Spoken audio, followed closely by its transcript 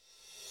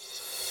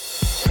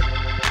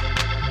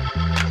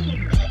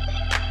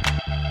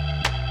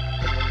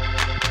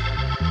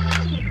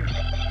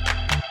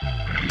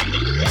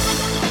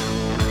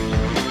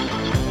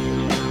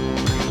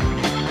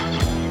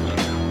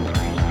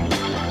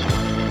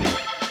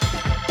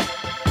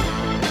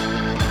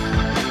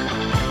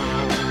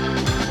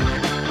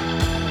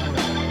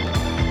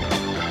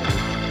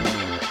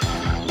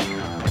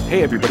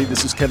Hey everybody,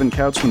 this is Kevin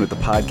Kautzman with the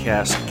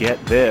podcast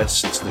Get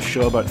This. It's the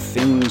show about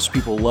things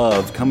people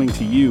love, coming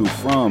to you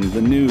from the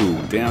new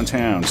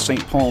downtown St.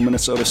 Paul,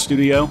 Minnesota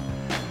studio.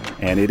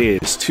 And it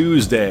is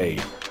Tuesday,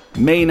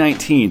 May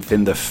 19th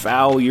in the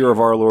foul year of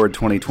our Lord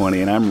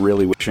 2020. And I'm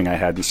really wishing I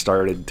hadn't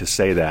started to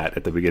say that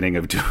at the beginning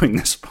of doing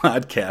this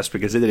podcast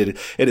because it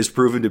has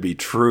proven to be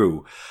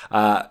true.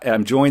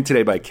 I'm joined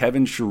today by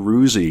Kevin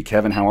Sheruzzi.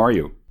 Kevin, how are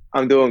you?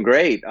 I'm doing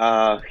great.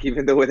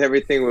 Even though with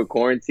everything with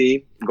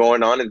quarantine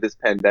going on in this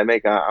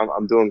pandemic,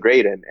 I'm doing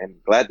great and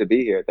glad to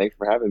be here. Thanks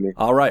for having me.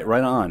 All right,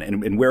 right on.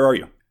 And where are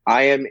you?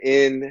 I am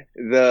in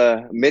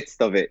the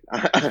midst of it.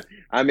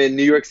 I'm in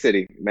New York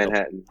City,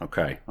 Manhattan.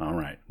 Okay, all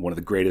right. One of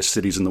the greatest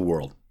cities in the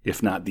world,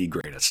 if not the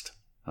greatest.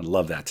 I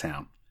love that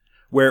town.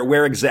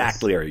 Where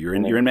exactly are you?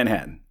 You're in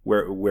Manhattan.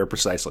 Where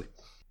precisely?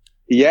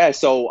 Yeah,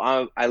 so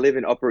I live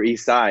in Upper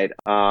East Side.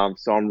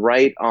 So I'm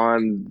right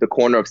on the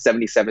corner of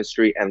 77th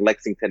Street and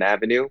Lexington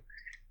Avenue.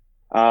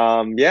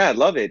 Yeah, I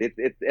love it.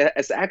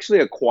 It's actually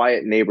a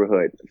quiet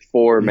neighborhood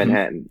for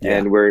Manhattan,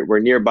 and we're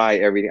nearby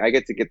everything. I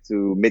get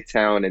to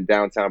Midtown and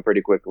downtown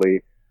pretty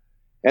quickly,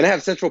 and I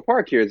have Central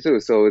Park here too.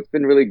 So it's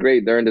been really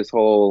great during this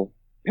whole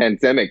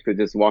pandemic to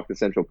just walk to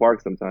Central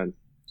Park sometimes.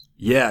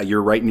 Yeah,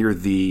 you're right near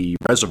the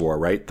reservoir,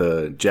 right?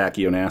 The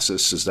Jackie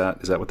Onassis. Is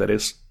that what that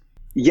is?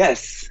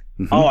 Yes.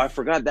 Mm-hmm. Oh, I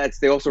forgot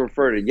they also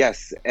refer to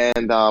yes,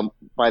 and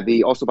by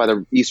the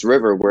East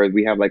River where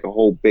we have like a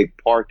whole big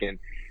park and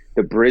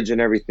the bridge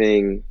and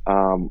everything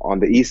on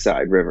the East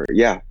Side River.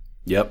 Yeah.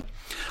 Yep.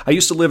 I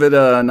used to live at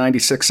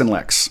 96 and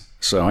Lex,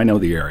 so I know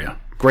the area.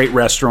 Great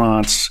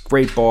restaurants,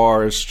 great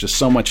bars, just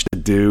so much to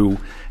do,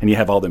 and you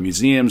have all the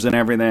museums and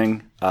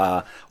everything.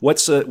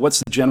 What's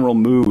the general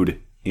mood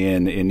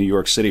in New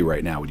York City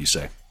right now, would you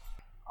say?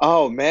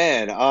 Oh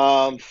man.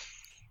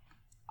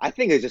 I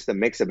think it's just a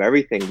mix of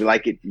everything,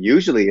 like it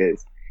usually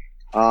is.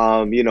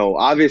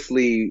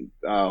 Obviously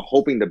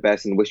hoping the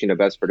best and wishing the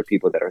best for the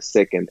people that are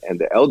sick and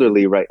the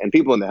elderly, right, and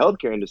people in the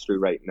healthcare industry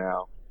right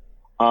now.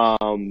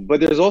 But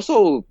there's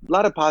also a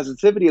lot of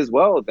positivity as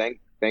well.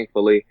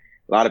 Thankfully,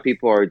 a lot of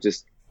people are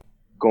just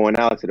going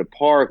out to the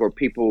park, or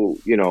people,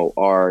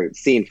 are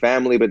seeing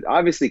family, but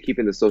obviously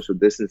keeping the social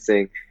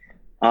distancing.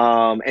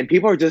 And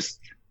people are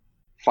just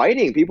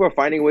fighting. People are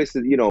finding ways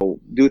to,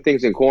 do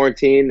things in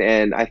quarantine,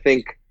 and I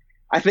think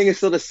it's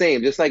still the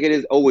same, just like it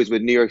is always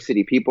with New York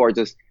City. People are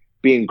just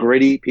being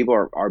gritty.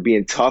 People are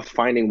being tough,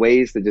 finding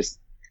ways to just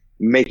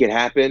make it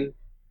happen,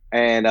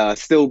 and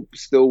still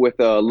with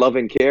love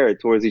and care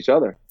towards each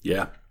other.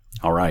 Yeah.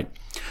 All right.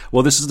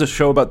 Well, this is the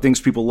show about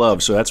things people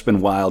love, so that's been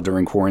wild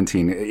during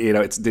quarantine.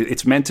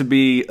 It's meant to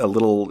be a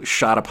little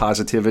shot of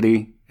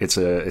positivity. It's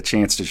a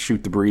chance to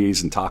shoot the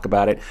breeze and talk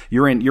about it.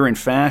 You're in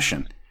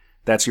fashion.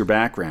 That's your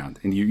background,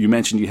 and you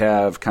mentioned you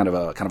have kind of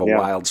a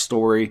wild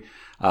story.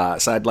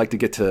 So I'd like to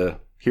get to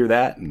hear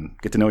that and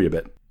get to know you a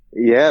bit.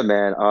 Yeah,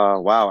 man.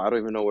 Wow. I don't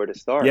even know where to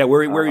start. Yeah.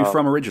 Where are you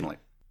from originally?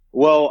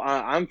 Well,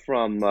 I'm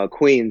from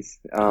Queens,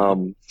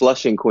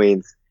 Flushing,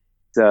 Queens.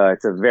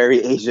 It's a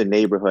very Asian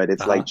neighborhood.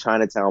 It's like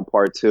Chinatown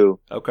Part 2.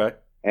 Okay.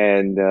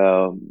 And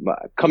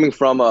coming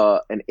from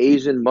an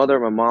Asian mother,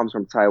 my mom's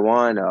from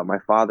Taiwan. My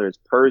father is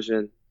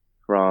Persian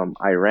from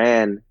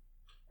Iran.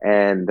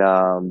 And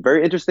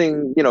very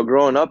interesting,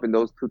 growing up in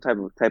those two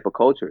type of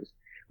cultures.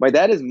 My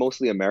dad is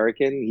mostly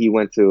American. He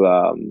went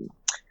to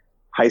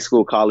high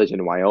school, college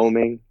in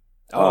Wyoming.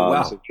 Oh,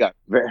 wow. So he got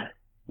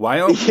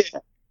Wyoming?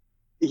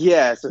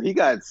 Yeah, so he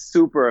got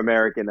super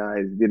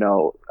Americanized,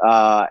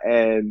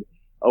 and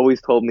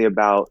always told me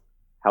about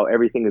how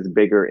everything is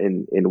bigger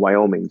in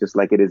Wyoming, just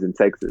like it is in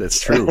Texas. That's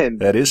true.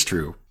 That is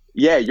true.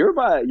 Yeah, you're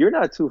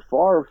not too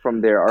far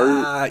from there,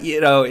 are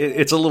you?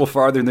 It's a little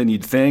farther than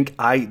you'd think.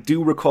 I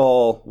do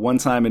recall one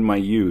time in my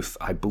youth,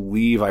 I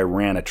believe I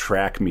ran a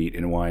track meet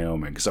in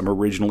Wyoming because I'm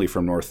originally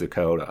from North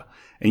Dakota.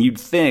 And you'd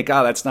think,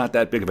 that's not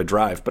that big of a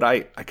drive. But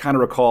I kind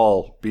of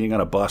recall being on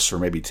a bus for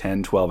maybe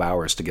 10, 12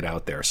 hours to get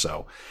out there.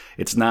 So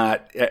it's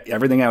not,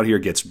 everything out here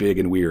gets big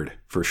and weird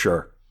for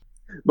sure.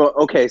 But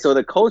okay, so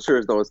the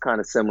culture though is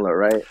kind of similar,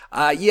 right?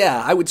 Yeah,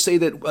 I would say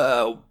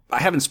that I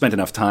haven't spent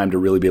enough time to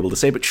really be able to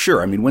say, but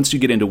sure. I mean, once you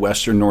get into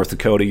Western North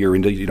Dakota, you're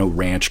into,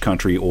 ranch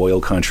country,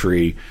 oil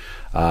country.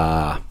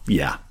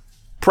 Yeah,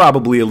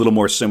 probably a little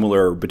more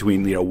similar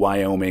between,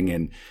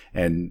 Wyoming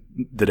and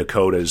the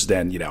Dakotas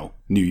than,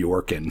 New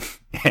York and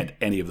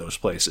any of those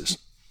places.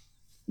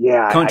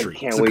 Yeah, country. I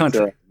can't it's wait a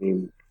country.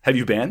 to. Have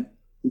you been?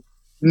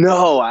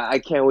 No, I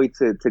can't wait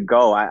to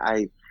go.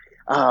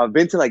 I've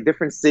been to like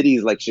different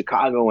cities like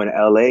Chicago and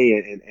LA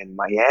and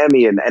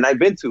Miami, and I've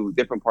been to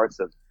different parts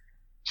of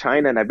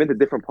China, and I've been to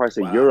different parts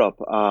of Europe.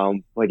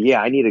 But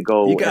yeah, I need to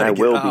go. And I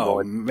will be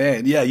going. Oh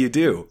man, yeah, you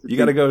do. You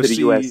got to go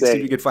see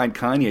if you can find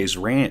Kanye's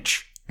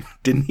ranch.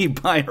 Didn't he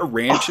buy a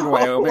ranch in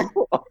Wyoming?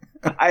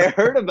 I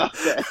heard about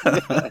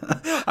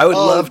that. I would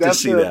love to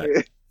see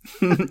that.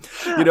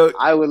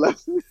 I would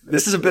love to.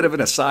 This is a bit of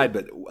an aside,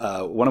 but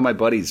one of my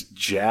buddies,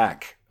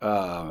 Jack,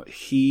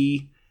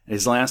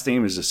 his last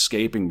name is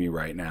escaping me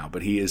right now,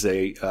 but he is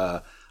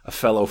a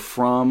fellow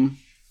from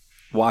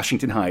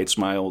Washington Heights,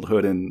 my old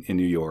hood in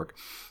New York.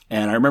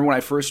 And I remember when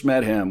I first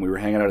met him, we were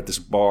hanging out at this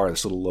bar,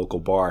 this little local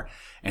bar,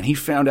 and he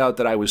found out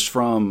that I was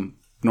from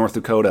North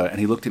Dakota, and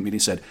he looked at me and he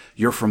said,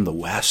 "You're from the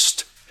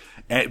West,"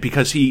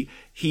 because he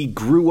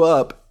grew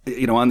up,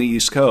 on the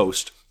East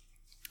Coast,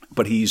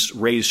 but he's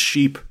raised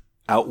sheep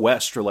out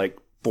west for like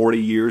 40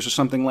 years or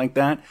something like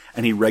that,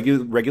 and he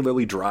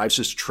regularly drives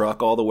his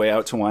truck all the way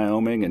out to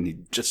Wyoming, and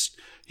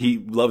he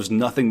loves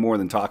nothing more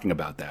than talking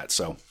about that.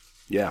 So,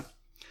 yeah,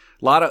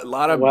 a lot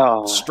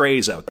of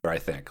strays out there. I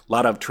think a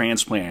lot of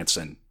transplants,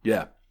 and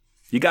yeah.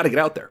 You got to get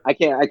out there. I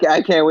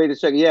can't wait to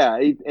check. Yeah,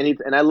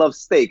 and I love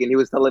steak, and he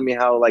was telling me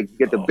how like you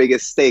get the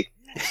biggest steak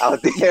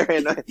out there,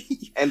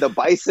 and the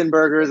bison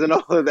burgers and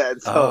all of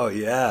that. So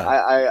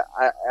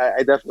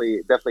I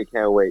definitely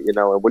can't wait.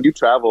 And when you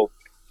travel,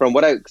 from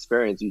what I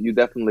experienced, you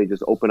definitely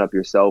just open up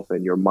yourself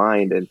and your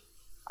mind, and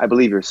I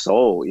believe your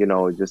soul.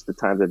 Just the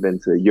times I've been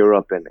to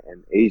Europe and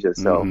Asia.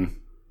 So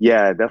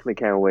yeah, definitely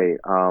can't wait.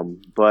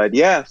 But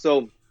yeah,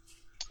 so.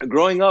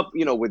 Growing up,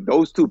 with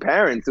those two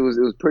parents, it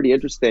was pretty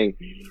interesting.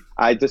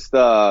 I just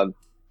had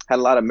a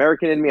lot of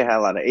American in me. I had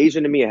a lot of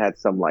Asian in me. I had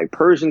some like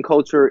Persian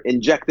culture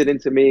injected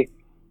into me.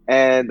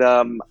 And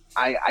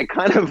I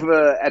kind of,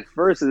 at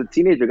first as a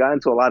teenager, got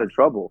into a lot of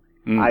trouble.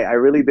 I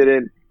really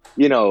didn't,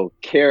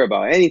 care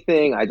about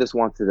anything. I just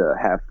wanted to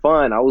have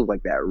fun. I was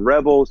like that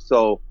rebel.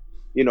 So,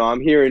 I'm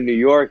here in New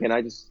York and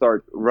I just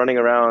start running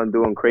around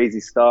doing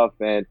crazy stuff.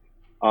 And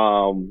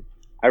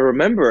I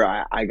remember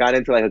I got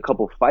into like a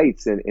couple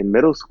fights in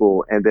middle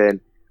school, and then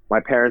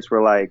my parents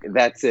were like,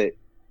 "That's it.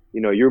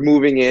 You're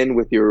moving in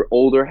with your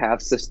older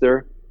half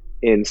sister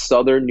in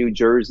southern New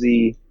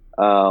Jersey,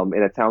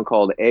 in a town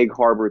called Egg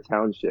Harbor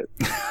Township."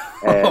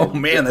 Oh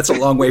man, that's a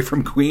long way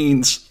from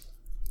Queens.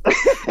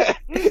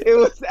 It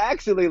was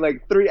actually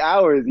like 3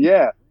 hours.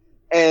 Yeah.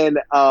 And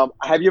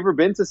have you ever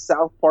been to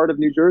south part of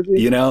New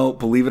Jersey?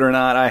 Believe it or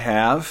not, I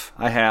have.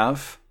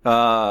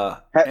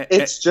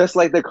 It's just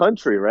like the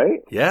country, right?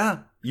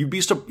 Yeah.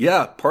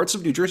 Parts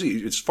of New Jersey,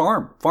 it's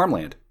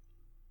farmland.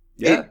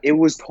 Yeah. It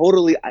was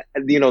totally,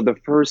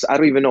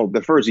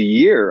 the first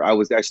year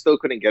I still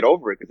couldn't get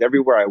over it because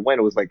everywhere I went,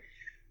 it was like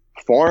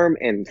farm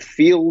and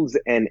fields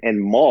and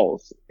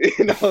malls,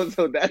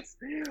 so that's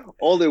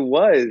all it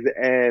was.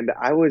 And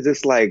I was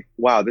just like,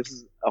 wow, this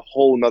is a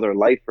whole nother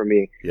life for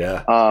me.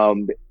 Yeah.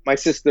 My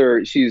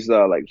sister, she's we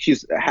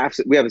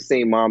have the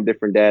same mom,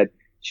 different dad.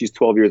 She's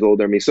 12 years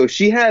older than me. So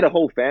she had a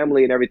whole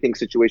family and everything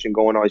situation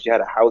going on. She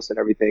had a house and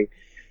everything.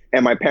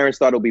 And my parents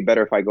thought it would be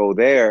better if I go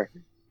there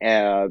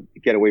and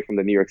get away from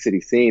the New York City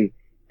scene.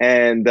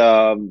 And,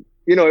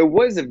 it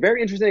was a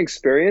very interesting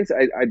experience.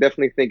 I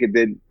definitely think it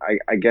did,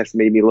 I guess,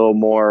 made me a little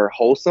more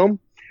wholesome.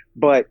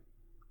 But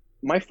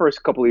my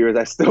first couple of years,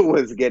 I still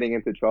was getting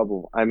into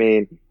trouble. I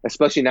mean,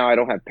 especially now I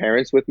don't have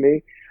parents with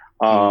me.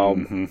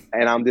 And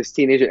I'm this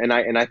teenager, and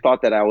I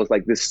thought that I was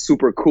like this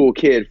super cool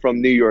kid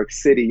from New York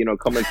City,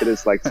 coming to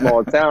this like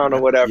small town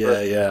or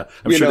whatever. Yeah.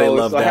 I'm sure they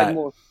love that.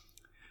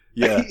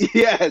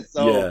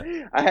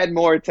 I had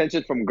more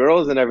attention from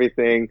girls and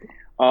everything.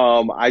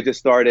 I just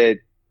started,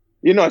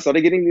 I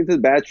started getting into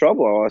bad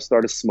trouble. I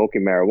started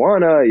smoking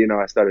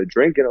marijuana. I started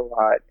drinking a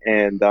lot,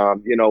 and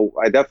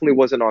I definitely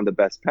wasn't on the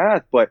best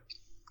path. But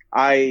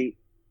I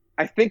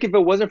think if it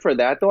wasn't for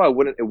that, though,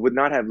 it would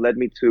not have led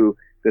me to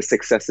the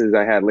successes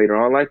I had later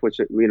on in life, which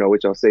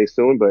I'll say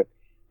soon. But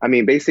I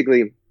mean,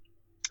 basically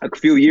a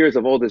few years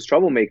of all this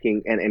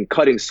troublemaking and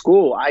cutting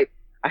school, I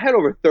had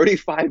over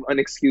 35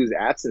 unexcused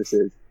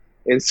absences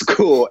in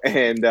school.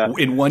 And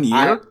in 1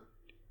 year?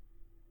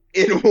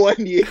 In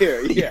 1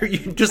 year, yeah.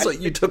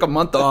 you took a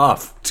month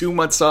off, 2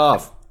 months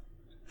off.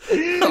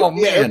 Oh,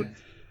 man.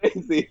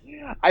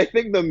 Yeah, I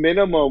think the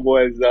minimum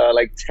was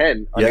like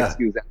 10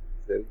 unexcused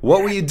absences.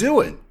 What were you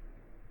doing?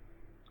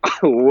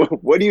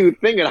 What do you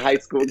think in high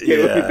school,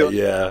 kid?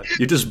 Yeah.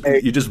 You're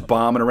just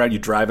bombing around.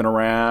 You're driving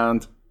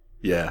around.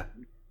 Yeah.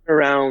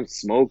 Around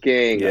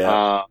smoking.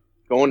 Yeah.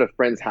 Going to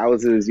friends'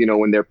 houses.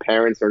 When their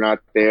parents are not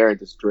there, and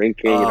just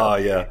drinking. Oh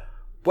yeah.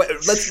 But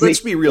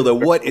let's be real though.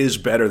 What is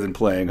better than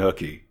playing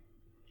hooky?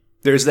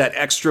 There's that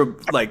extra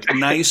like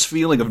nice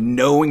feeling of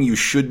knowing you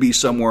should be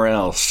somewhere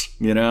else.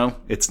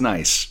 It's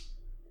nice.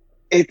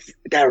 It's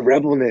that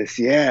rebelness,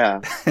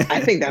 yeah.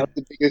 I think that was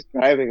the biggest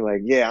driving.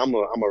 Like, yeah, I'm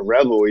a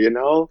rebel,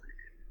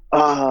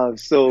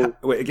 So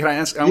wait, can I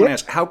ask? I want to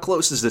ask, how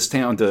close is this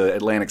town to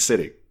Atlantic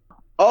City?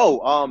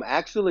 Oh,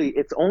 actually,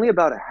 it's only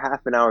about a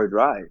half an hour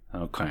drive.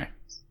 Okay.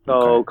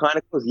 So kind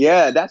of close.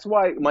 Yeah, that's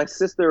why my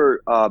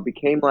sister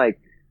became like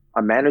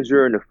a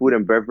manager in the food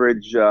and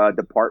beverage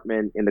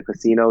department in the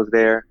casinos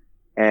there.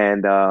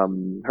 And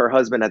her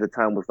husband at the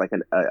time was like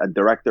a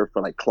director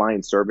for like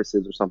client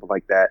services or something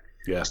like that.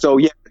 Yeah. So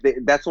yeah,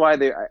 that's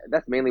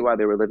mainly why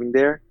they were living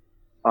there.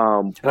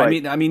 But,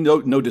 I mean,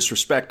 no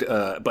disrespect,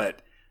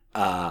 but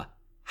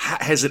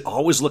has it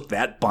always looked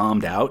that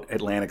bombed out,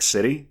 Atlantic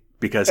City?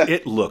 Because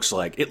it looks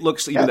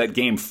that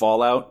game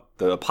Fallout,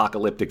 the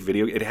apocalyptic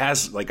video. It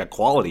has like a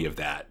quality of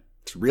that.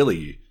 It's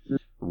really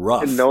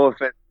rough. No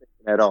offense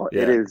at all.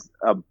 Yeah. It is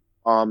a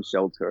bomb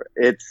shelter.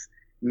 It's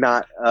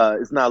not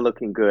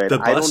looking good.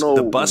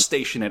 The bus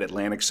station at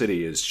Atlantic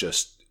City is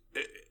just,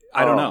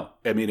 I don't know.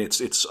 I mean,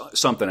 it's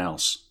something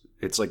else.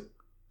 It's like,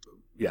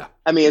 yeah.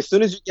 I mean, as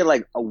soon as you get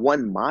like a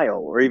 1 mile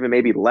or even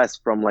maybe less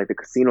from like the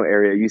casino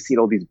area, you see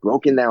all these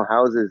broken down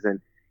houses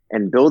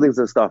and buildings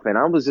and stuff. And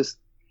I was just,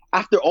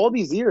 after all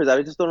these years,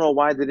 I just don't know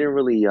why they didn't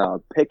really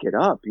pick it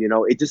up. You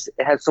know, it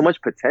has so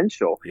much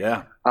potential.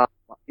 Yeah.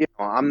 You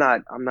know, I'm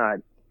not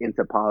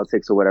into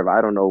politics or whatever.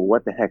 I don't know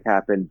what the heck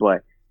happened,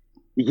 but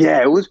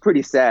yeah, it was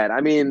pretty sad.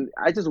 I mean,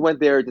 I just went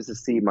there just to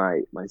see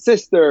my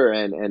sister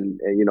and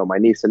you know, my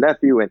niece and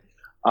nephew, and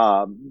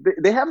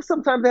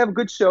sometimes they have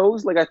good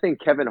shows. Like I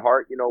think Kevin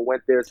Hart, you know,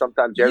 went there.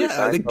 Sometimes Jerry Seinfeld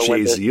I think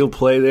Jay-Z will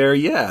play there.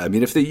 Yeah, I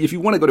mean, if you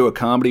want to go to a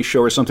comedy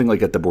show or something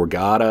like at the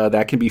Borgata,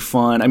 that can be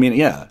fun. I mean,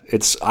 yeah,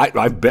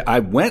 I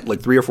went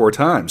like 3 or 4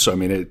 times, so I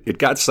mean, it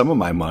got some of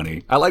my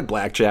money. I like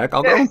blackjack.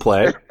 I'll go and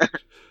play.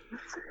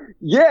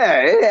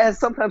 Yeah, it has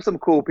sometimes some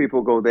cool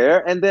people go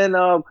there. And then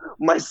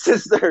my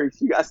sister,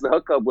 she got to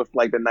hook up with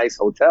like the nice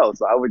hotel.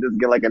 So I would just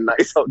get like a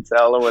nice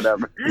hotel or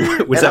whatever.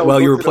 Was that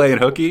while you were playing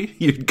hooky?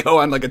 You'd go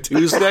on like a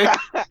Tuesday?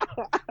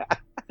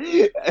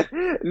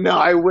 No,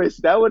 I wish.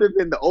 That would have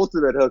been the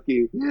ultimate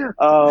hooky.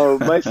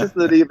 My sister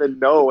didn't even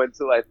know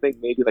until I think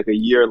maybe like a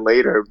year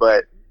later.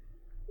 But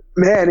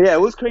man, yeah, it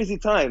was crazy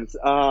times.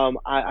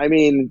 I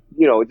mean,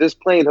 you know,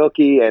 just playing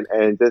hooky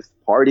and just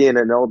partying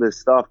and all this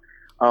stuff.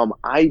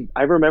 I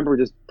remember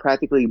just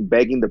practically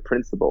begging the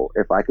principal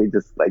if I could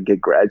just like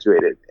get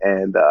graduated.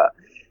 And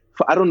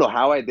I don't know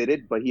how I did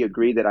it, but he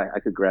agreed that I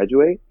could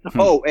graduate.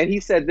 Oh, and he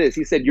said this.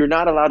 He said, "You're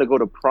not allowed to go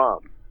to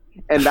prom."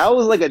 And that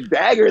was like a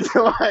dagger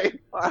to my.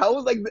 I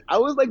was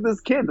like this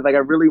kid that like I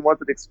really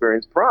wanted to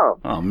experience prom.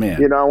 Oh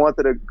man, you know, I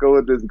wanted to go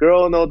with this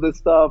girl and all this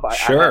stuff.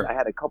 Sure, I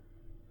had a couple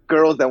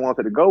girls that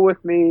wanted to go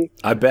with me.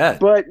 I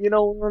bet. But you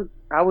know,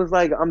 I was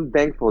like, I'm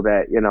thankful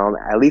that, you know,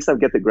 at least I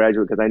get to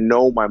graduate because I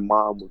know my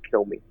mom would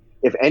kill me.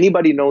 If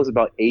anybody knows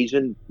about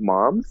Asian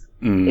moms,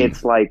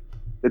 it's like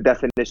the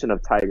definition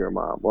of tiger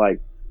mom.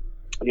 Like,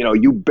 you know,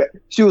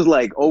 she was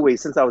like, always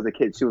since I was a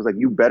kid, she was like,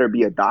 you better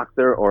be a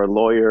doctor or a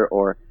lawyer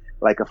or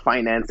like a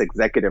finance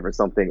executive or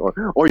something,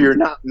 or you're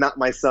not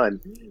my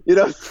son. You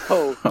know,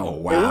 so oh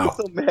wow,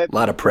 a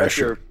lot of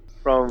pressure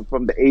from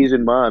the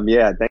Asian mom.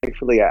 Yeah,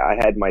 thankfully I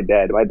had my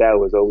dad. My dad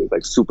was always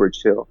like super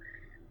chill.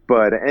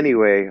 But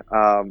anyway,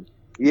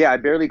 yeah, I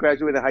barely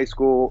graduated high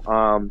school.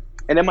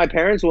 And then my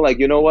parents were like,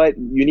 you know what?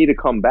 You need to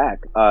come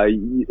back.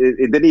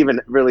 It didn't even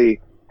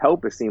really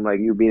help, it seemed like,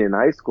 you being in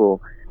high school.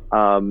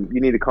 You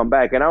need to come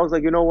back. And I was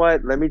like, you know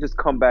what? Let me just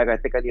come back. I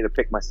think I need to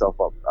pick myself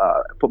up,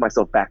 put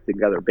myself back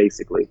together,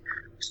 basically.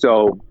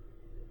 So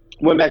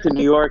went back to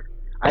New York.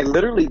 I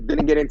literally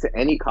didn't get into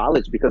any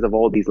college because of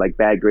all these like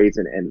bad grades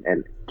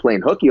and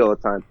playing hooky all the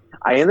time.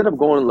 I ended up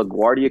going to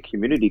LaGuardia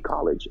Community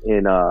College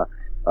in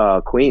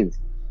Queens.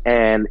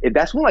 And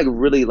that's when like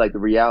really like the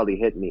reality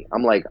hit me.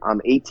 I'm like,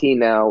 I'm 18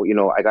 now, you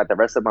know, I got the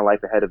rest of my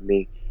life ahead of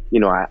me. You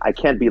know, I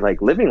can't be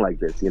like living like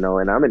this, you know,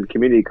 and I'm in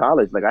community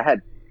college. Like I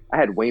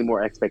had way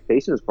more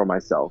expectations for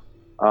myself.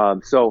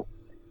 So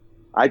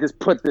I just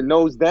put the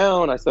nose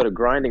down. I started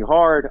grinding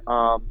hard.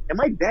 And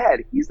my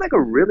dad, he's like a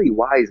really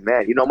wise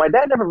man. You know, my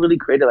dad never really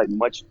created like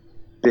much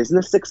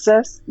business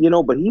success, you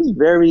know, but he's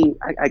very,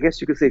 I guess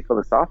you could say,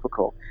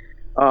 philosophical.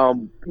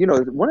 You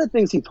know, one of the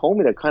things he told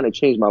me that kind of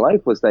changed my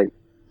life was like,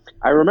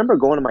 I remember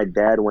going to my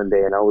dad one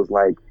day and I was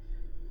like,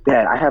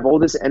 Dad, I have all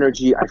this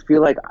energy. I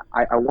feel like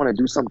I want to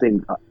do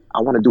something.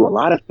 I want to do a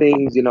lot of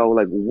things, you know,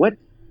 like what,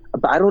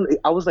 but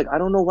I was like, I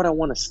don't know what I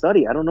want to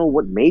study. I don't know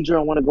what major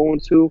I want to go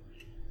into.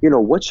 You know,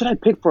 what should I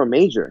pick for a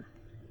major?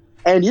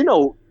 And, you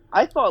know,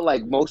 I thought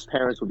like most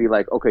parents would be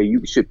like, okay,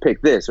 you should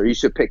pick this or you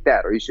should pick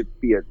that or you should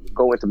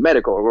go into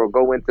medical or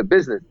go into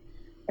business.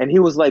 And he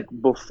was like,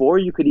 before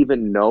you could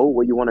even know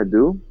what you want to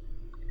do,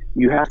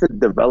 you have to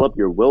develop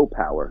your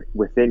willpower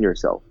within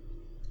yourself.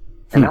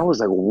 And I was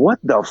like, what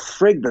the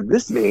frig did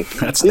this mean?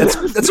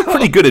 That's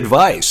pretty good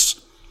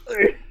advice.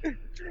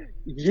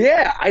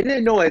 Yeah, I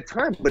didn't know at the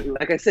time, but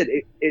like I said,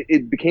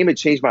 it became a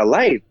change my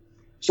life.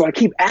 So I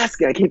keep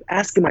asking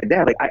my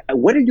dad, like,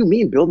 what do you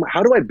mean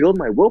how do I build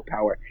my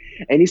willpower?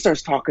 And he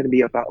starts talking to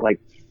me about like,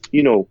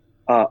 you know,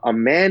 a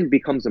man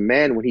becomes a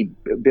man when he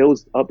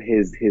builds up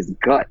his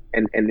gut,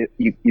 and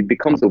it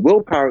becomes a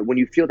willpower when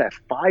you feel that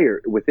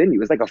fire within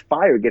you. It's like a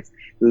fire gets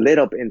lit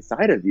up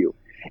inside of you.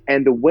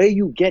 And the way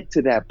you get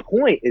to that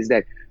point is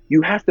that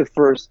you have to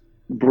first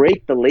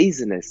break the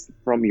laziness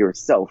from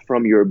yourself,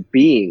 from your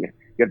being.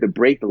 You have to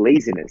break the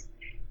laziness.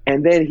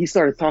 And then he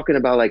started talking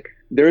about like,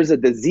 there's a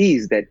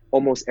disease that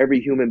almost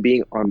every human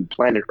being on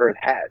planet Earth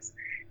has.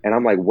 And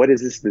I'm like, what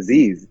is this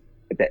disease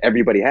that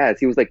everybody has?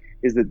 He was like,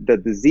 is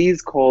the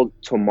disease called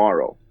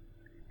tomorrow.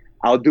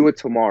 I'll do it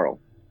tomorrow.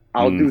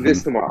 I'll do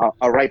this tomorrow.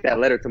 I'll write that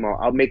letter tomorrow.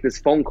 I'll make this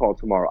phone call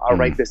tomorrow. I'll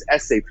write this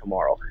essay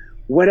tomorrow.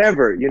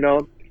 Whatever, you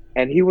know?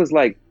 And he was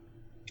like,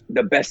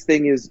 the best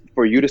thing is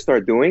for you to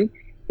start doing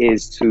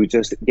is to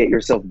just get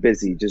yourself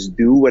busy. Just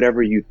do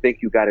whatever you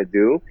think you got to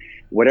do,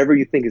 whatever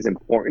you think is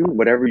important,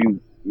 whatever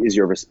is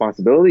your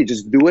responsibility.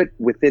 Just do it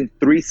within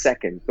 3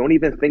 seconds. Don't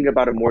even think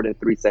about it more than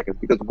 3 seconds,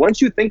 because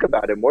once you think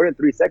about it more than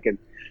 3 seconds,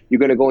 you're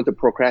going to go into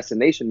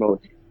procrastination mode.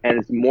 and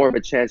it's more of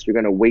a chance you're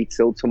going to wait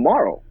till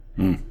tomorrow.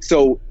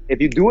 So if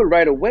you do it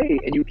right away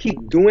and you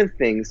keep doing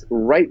things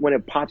right when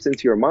it pops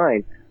into your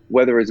mind,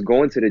 whether it's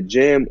going to the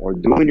gym or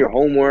doing your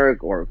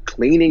homework or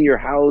cleaning your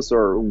house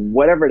or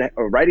whatever,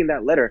 or writing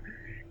that letter,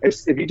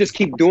 if you just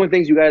keep doing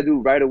things you got to do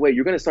right away,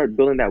 you're going to start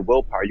building that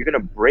willpower. You're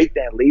going to break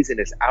that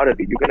laziness out of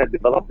you. You're going to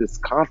develop this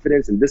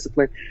confidence and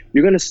discipline.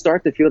 You're going to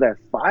start to feel that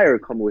fire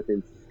come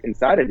within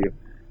inside of you.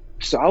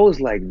 So I was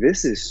like,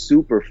 this is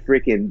super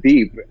freaking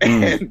deep.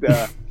 And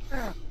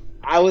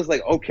I was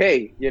like,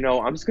 okay,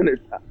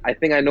 I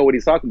think I know what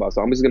he's talking about.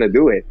 So I'm just going to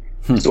do it.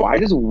 So I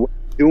just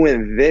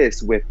doing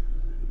this with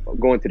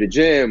going to the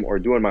gym or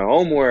doing my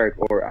homework,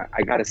 or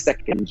I got a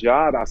second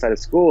job outside of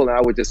school, and I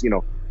would just,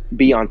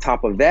 be on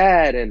top of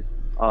that and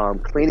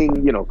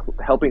cleaning,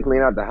 helping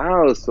clean out the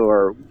house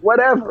or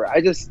whatever.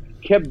 I just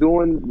kept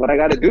doing what I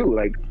got to do,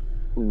 like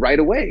right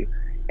away.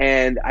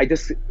 And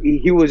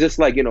he was just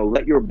like,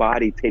 let your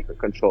body take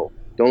control.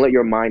 Don't let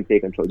your mind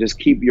take control. Just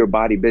keep your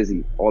body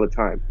busy all the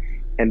time.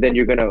 And then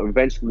you're going to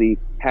eventually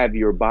have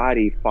your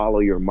body follow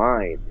your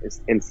mind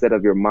instead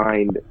of your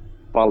mind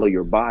follow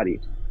your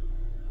body.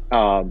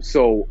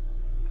 So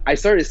I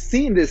started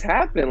seeing this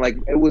happen. Like,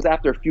 it was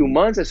after a few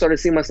months, I started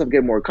seeing myself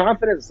get more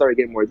confidence. I started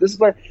getting more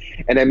discipline.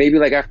 And then maybe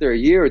like after a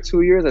year or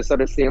 2 years, I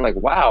started seeing like,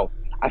 wow,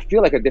 I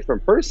feel like a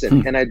different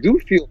person. And I do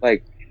feel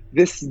like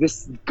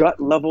this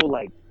gut level,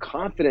 like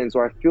confidence,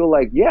 or I feel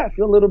like, I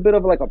feel a little bit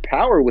of like a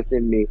power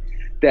within me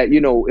that,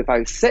 if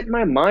I set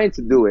my mind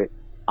to do it,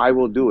 I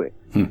will do it.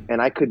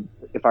 And I could,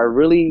 if I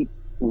really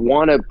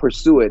want to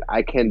pursue it,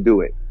 I can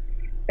do it.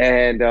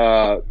 And,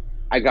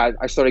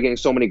 I started getting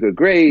so many good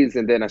grades,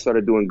 and then I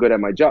started doing good at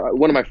my job.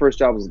 One of my first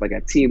jobs was like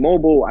at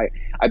T-Mobile.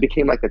 I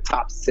became like the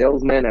top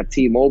salesman at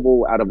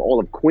T-Mobile out of all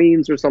of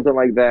Queens or something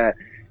like that.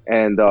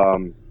 And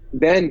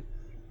then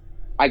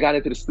I got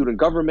into the student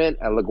government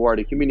at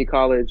LaGuardia Community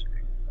College,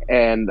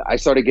 and I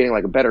started getting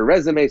like a better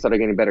resume, started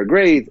getting better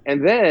grades.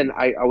 And then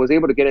I was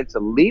able to get into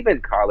Lehman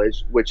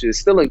College, which is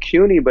still in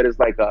CUNY, but it's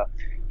like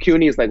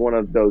CUNY is like one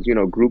of those,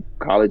 group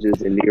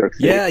colleges in New York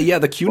City. Yeah.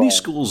 The CUNY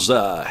schools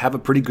have a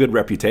pretty good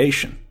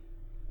reputation.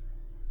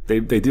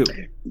 They do.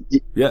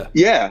 Yeah.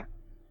 Yeah.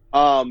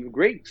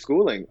 Great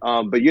schooling.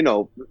 But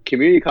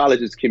community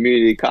college is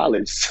community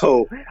college.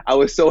 So I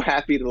was so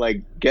happy to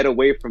like get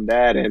away from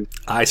that. And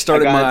I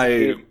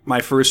started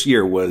my first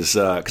year was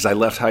because I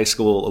left high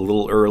school a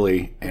little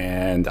early,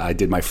 and I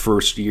did my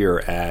first year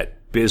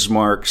at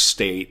Bismarck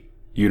State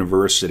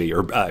University,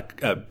 or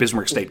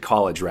Bismarck State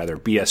College rather,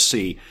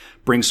 BSC.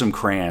 Bring some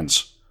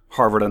crayons.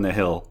 Harvard on the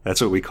Hill.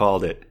 That's what we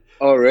called it.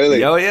 Oh,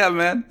 really? Oh, yeah,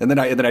 man. And then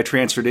I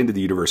transferred into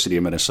the University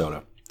of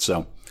Minnesota.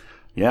 So,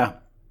 yeah.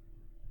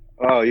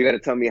 Oh, you got to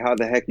tell me how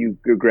the heck you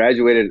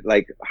graduated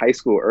like high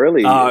school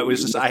early. It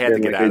was just I had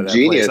to get out of that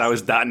genius. place. I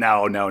was done.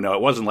 No.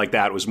 It wasn't like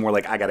that. It was more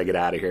like I got to get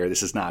out of here.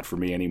 This is not for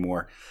me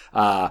anymore.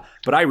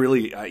 But I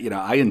really,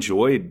 I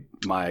enjoyed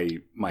my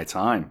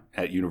time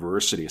at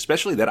university,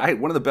 especially that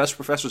one of the best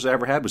professors I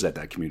ever had was at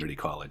that community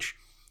college.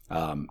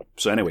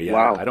 So anyway, yeah,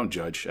 wow. I don't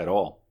judge at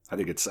all. I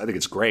think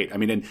it's great. I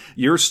mean, and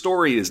your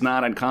story is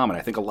not uncommon.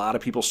 I think a lot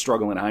of people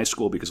struggle in high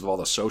school because of all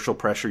the social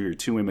pressure. You're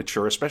too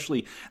immature,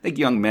 especially I think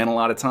young men a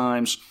lot of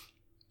times.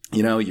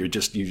 You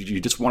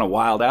just want to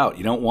wild out.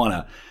 You don't want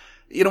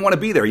to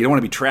be there. You don't want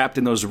to be trapped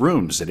in those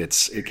rooms, and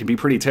it can be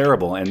pretty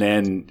terrible. And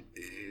then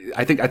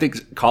I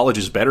think college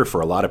is better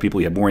for a lot of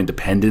people. You have more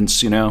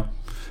independence. Yeah.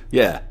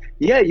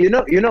 Yeah. You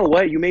know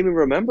what? You made me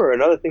remember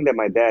another thing that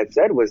my dad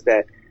said was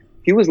that.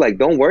 He was like,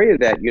 don't worry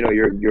that,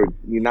 you're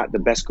not the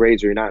best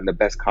grades or you're not in the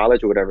best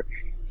college or whatever.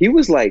 He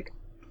was like,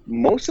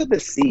 most of the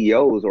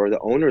CEOs or the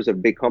owners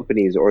of big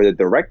companies or the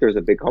directors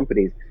of big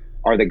companies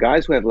are the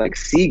guys who have like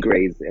C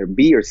grades or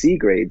B or C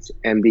grades,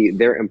 and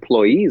their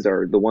employees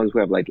are the ones who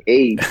have like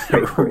A.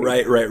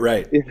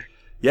 Right.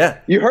 Yeah.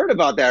 You heard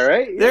about that,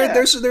 right? Yeah.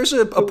 There's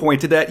a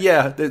point to that.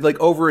 Yeah. Like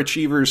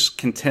overachievers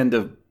tend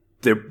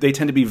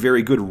to be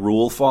very good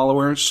rule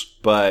followers,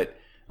 but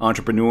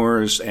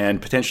entrepreneurs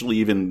and potentially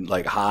even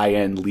like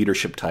high-end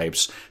leadership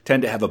types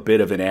tend to have a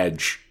bit of an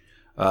edge.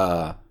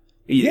 And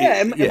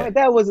my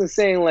dad wasn't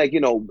saying like,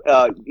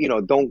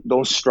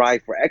 don't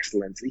strive for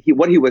excellence.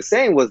 What he was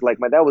saying was like,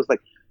 my dad was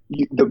like,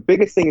 the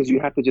biggest thing is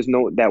you have to just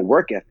know that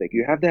work ethic.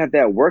 You have to have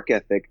that work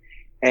ethic,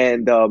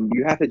 and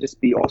you have to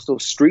just be also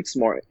street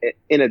smart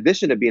in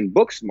addition to being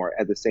book smart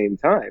at the same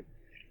time.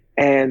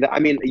 And I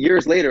mean,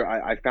 years later,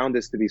 I found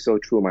this to be so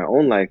true in my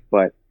own life,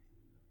 but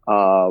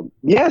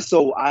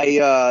so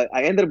I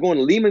ended up going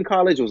to Lehman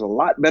College. It was a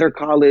lot better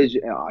college.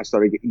 I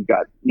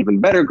got even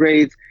better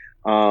grades.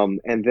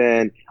 And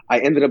then I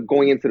ended up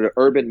going into the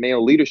Urban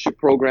Male Leadership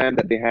Program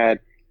that they had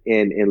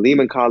in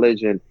Lehman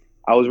College. And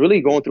I was really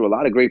going through a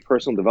lot of great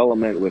personal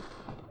development with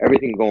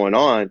everything going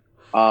on.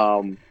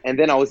 And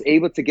then I was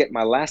able to get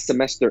my last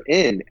semester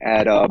in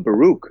at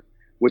Baruch,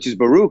 which is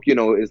Baruch,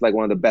 is like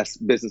one of the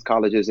best business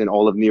colleges in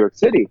all of New York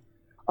City.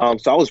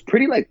 So I was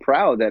pretty like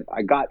proud that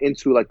I got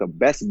into like the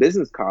best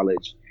business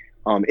college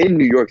in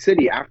New York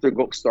City after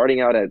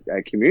starting out at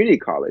community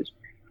college,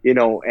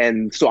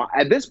 And so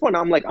at this point,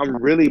 I'm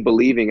really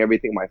believing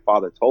everything my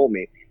father told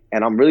me.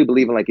 And I'm really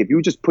believing like if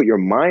you just put your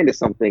mind to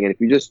something and if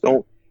you just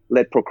don't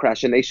let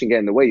procrastination get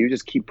in the way, you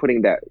just keep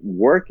putting that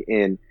work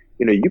in,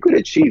 you could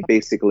achieve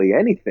basically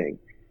anything.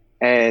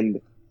 And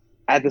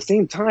at the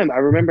same time, I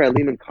remember at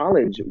Lehman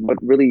College, what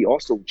really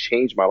also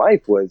changed my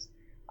life was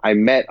I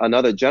met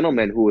another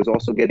gentleman who was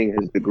also getting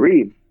his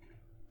degree,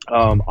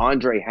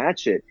 Andre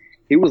Hatchett.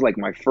 He was like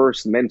my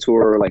first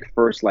mentor, like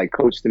first like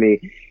coach to me.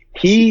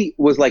 He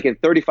was like in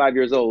 35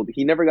 years old.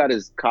 He never got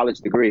his college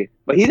degree,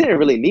 but he didn't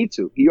really need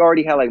to. He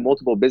already had like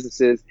multiple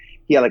businesses.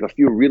 He had like a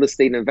few real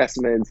estate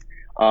investments.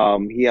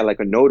 He had like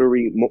a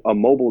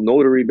mobile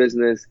notary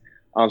business.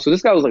 So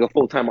this guy was like a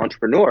full-time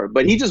entrepreneur,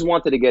 but he just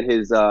wanted to get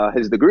his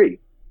degree.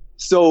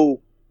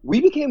 So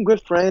we became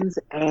good friends,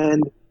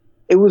 and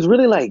it was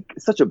really like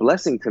such a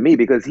blessing to me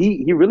because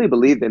he really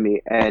believed in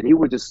me, and he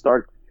would just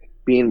start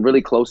being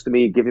really close to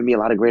me, giving me a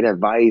lot of great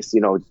advice,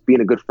 just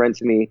being a good friend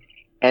to me.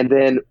 And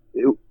then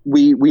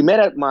we met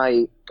at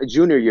my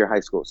junior year of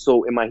high school.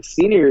 So in my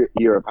senior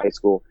year of high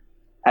school,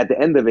 at the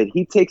end of it,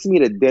 he takes me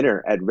to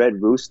dinner at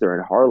Red Rooster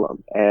in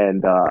Harlem.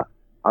 And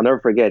I'll never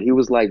forget, he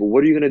was like,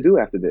 "What are you going to do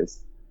after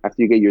this,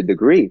 after you get your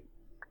degree?"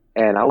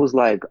 And I was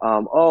like,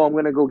 I'm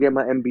going to go get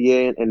my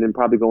MBA and then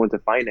probably go into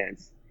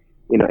finance.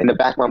 In the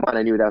back of my mind,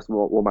 I knew that's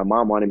what my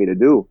mom wanted me to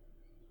do.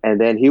 And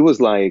then he was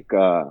like,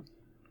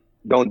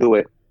 "Don't do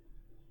it.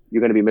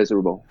 You're going to be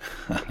miserable.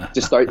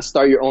 Just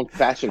start your own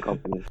fashion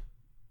company."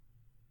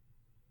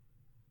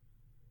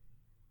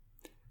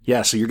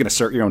 Yeah, so you're going to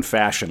start your own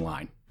fashion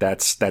line.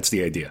 That's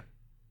the idea.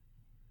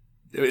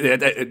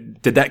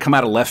 Did that come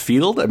out of left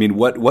field? I mean,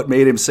 what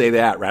made him say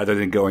that rather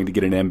than going to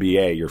get an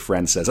MBA? Your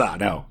friend says,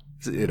 no,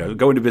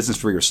 go into business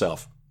for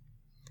yourself.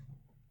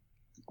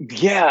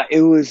 Yeah,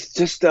 it was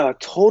just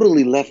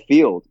totally left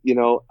field.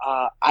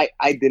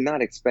 I did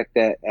not expect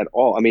that at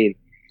all. I mean,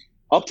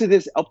 up to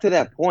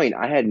that point,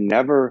 I had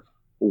never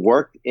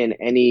worked in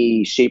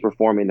any shape or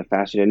form in the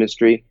fashion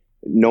industry.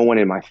 No one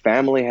in my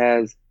family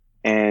has.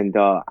 And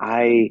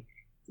I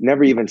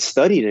never even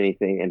studied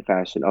anything in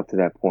fashion up to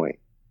that point.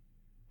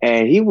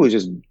 And he was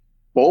just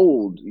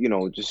bold,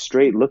 just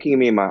straight looking at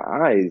me in my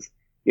eyes,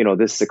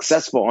 this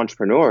successful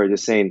entrepreneur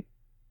just saying,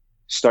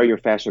 "Start your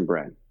fashion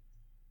brand."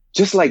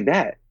 Just like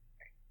that.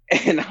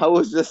 And I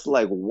was just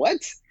like,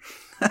 what?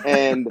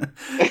 And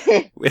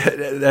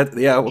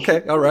yeah,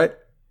 okay, all right.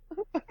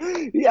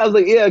 Yeah, I was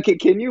like, yeah,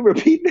 can you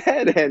repeat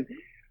that? And,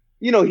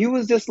 he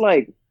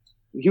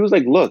was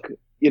like, "Look,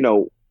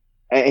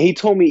 and he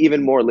told me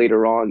even more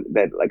later on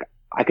that like,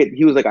 I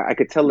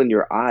could tell in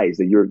your eyes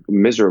that you're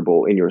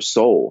miserable in your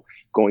soul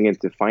going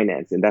into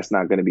finance, and that's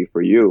not going to be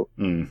for you.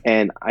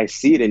 And I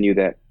see it in you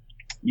that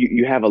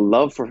you have a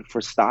love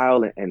for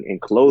style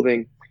and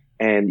clothing,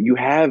 and you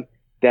have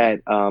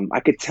that, I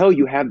could tell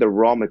you have the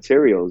raw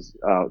materials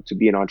to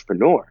be an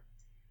entrepreneur.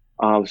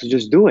 So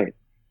just do it."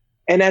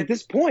 And at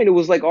this point, it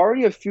was like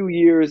already a few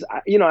years,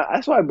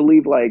 that's why I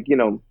believe like,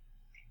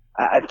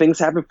 things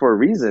happen for a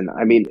reason.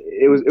 I mean,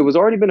 it was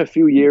already been a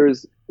few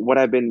years what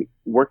I've been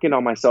working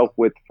on myself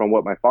with from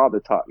what my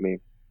father taught me.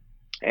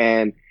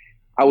 And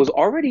I was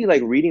already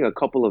like reading a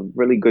couple of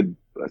really good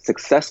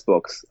success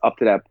books up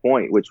to that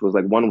point, which was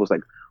like, one was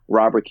like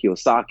Robert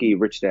Kiyosaki,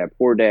 Rich Dad,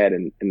 Poor Dad.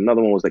 And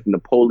another one was like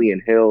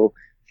Napoleon Hill,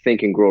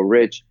 Think and Grow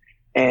Rich.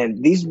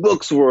 And these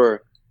books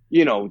were,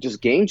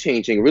 just game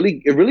changing.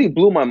 It really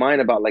blew my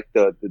mind about like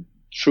the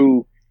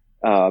true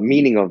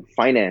meaning of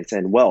finance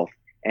and wealth.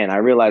 And I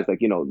realized like,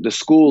 the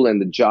school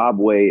and the job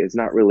way is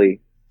not really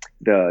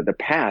the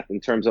path in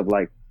terms of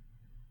like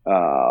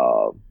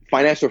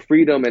financial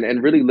freedom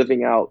and really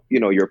living out,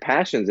 your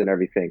passions and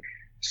everything.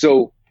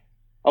 So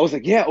I was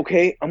like, yeah,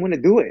 okay, I'm going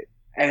to do it.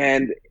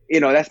 And,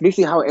 that's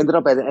basically how it ended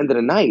up at the end of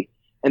the night.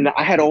 And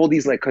I had all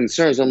these like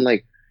concerns. I'm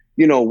like,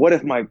 what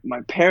if my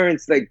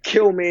parents like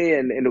kill me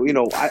and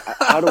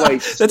how do I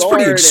start? That's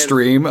pretty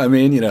extreme. I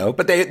mean,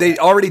 but they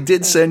already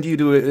did send you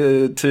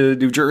to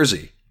New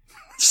Jersey.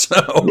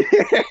 So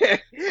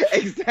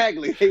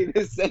exactly, they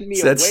just sent me.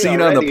 That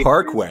scene already on the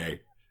Parkway.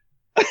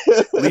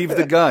 Leave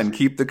the gun,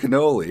 keep the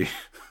cannoli.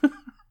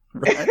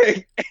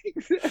 Right?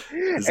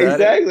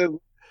 Exactly.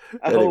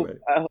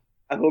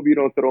 I hope you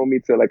don't throw me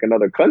to like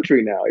another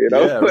country now.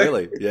 Yeah,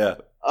 really. Yeah.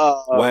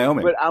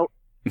 Wyoming. But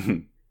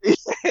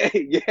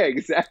yeah,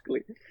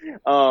 exactly.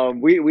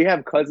 We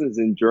have cousins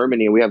in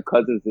Germany and we have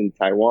cousins in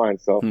Taiwan.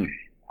 So,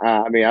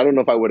 I mean, I don't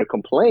know if I would have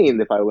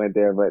complained if I went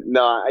there, but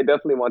no, I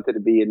definitely wanted to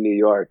be in New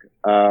York.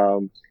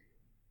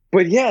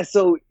 But yeah,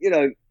 so,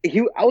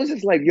 I was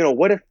just like,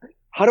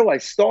 how do I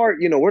start?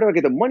 Where do I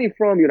get the money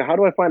from? How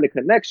do I find the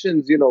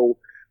connections?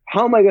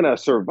 How am I going to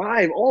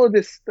survive all of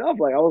this stuff?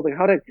 Like, I was like,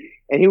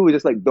 and he was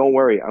just like, "Don't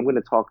worry, I'm going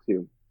to talk to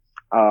you.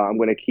 I'm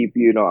going to keep,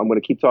 I'm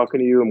going to keep talking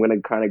to you. I'm going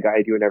to kind of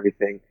guide you and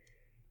everything."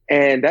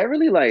 And that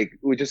really that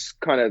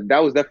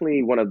was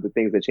definitely one of the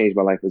things that changed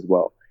my life as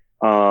well.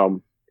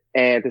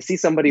 And to see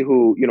somebody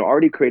who,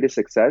 already created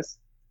success,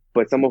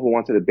 but someone who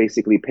wanted to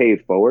basically pay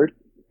it forward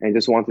and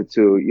just wanted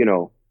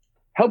to,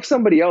 help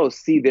somebody else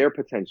see their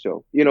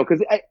potential,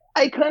 because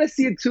I kind of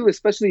see it too,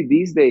 especially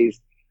these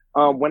days,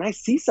 when I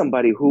see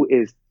somebody who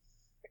is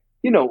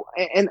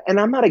and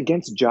I'm not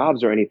against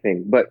jobs or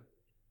anything, but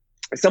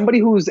somebody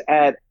who's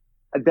at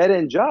a dead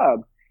end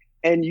job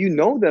and you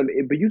know them,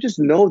 but you just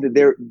know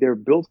that they're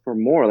built for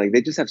more. Like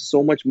they just have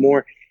so much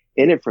more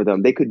in it for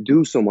them. They could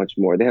do so much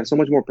more. They have so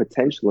much more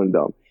potential in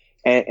them.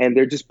 And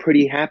they're just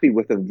pretty happy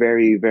with a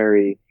very,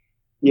 very,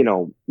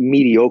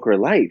 mediocre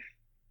life.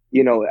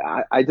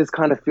 I just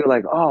kind of feel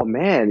like, oh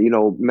man,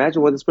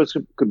 imagine what this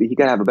person could be. He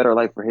could have a better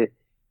life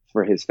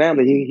for his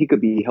family. He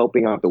could be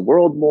helping out the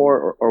world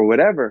more or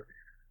whatever.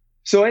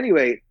 So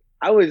anyway,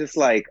 I was just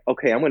like,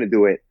 okay, I'm going to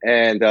do it.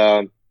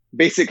 And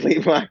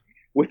basically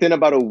within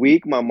about a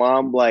week, my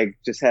mom like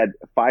just had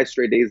 5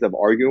 straight days of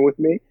arguing with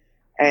me.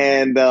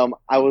 And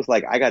I was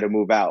like, I got to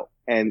move out.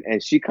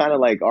 And she kind of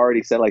like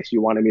already said like she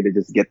wanted me to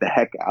just get the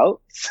heck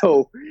out.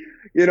 So,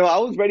 I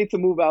was ready to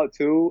move out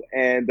too.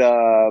 And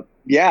so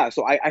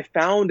I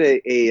found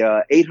a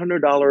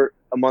 $800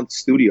 a month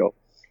studio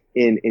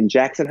in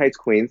Jackson Heights,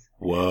 Queens.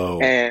 Whoa.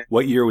 And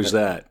what year was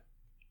that?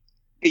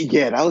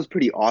 Yeah, that was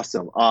pretty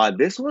awesome.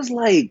 This was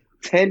like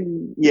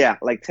 10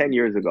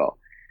 years ago.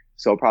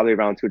 So probably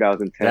around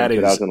 2010,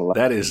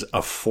 2011. That is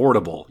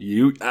affordable.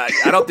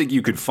 I don't think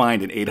you could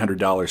find an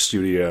 $800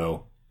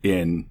 studio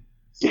in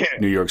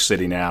New York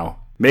City now.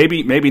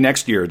 Maybe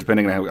next year,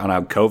 depending on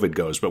how COVID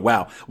goes. But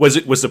wow, was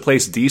the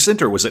place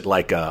decent or was it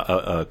like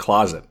a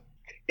closet?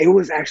 It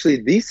was actually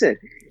decent.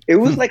 It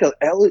was like a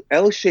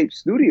L-shaped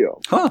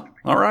studio. Huh.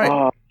 All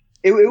right.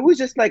 It was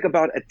just like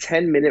about a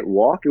 10-minute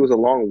walk. It was a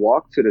long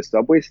walk to the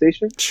subway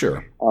station.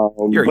 Sure.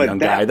 You're a young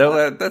guy,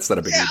 though. That's not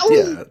a big deal.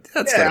 Yeah,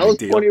 that's not a big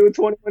deal. I was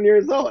 21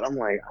 years old. I'm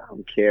like, I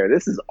don't care.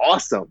 This is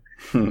awesome.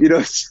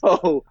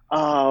 So,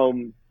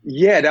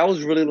 that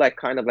was really like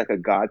kind of like a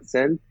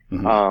godsend.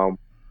 Mm-hmm.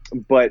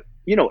 But,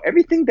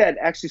 everything that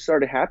actually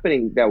started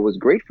happening that was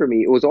great for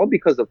me, it was all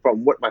because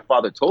from what my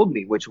father told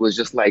me, which was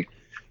just like,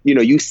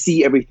 you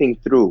see everything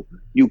through.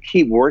 You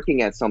keep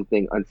working at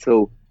something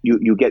until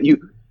you get.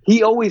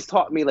 He always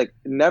taught me like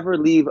never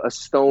leave a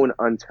stone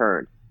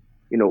unturned.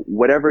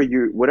 Whatever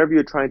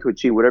you're trying to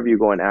achieve, whatever you're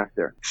going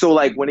after. So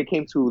like when it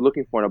came to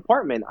looking for an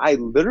apartment, I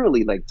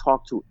literally like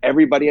talked to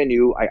everybody I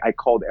knew. I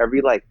called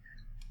every like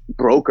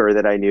broker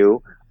that I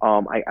knew.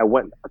 I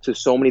went to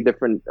so many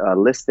different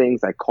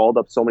listings. I called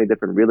up so many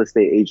different real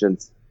estate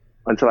agents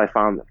until I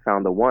found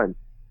the one.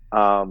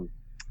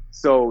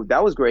 So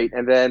that was great.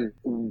 And then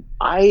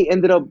I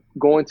ended up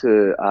going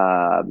to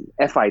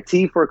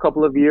FIT for a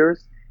couple of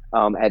years.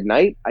 At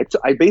night,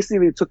 I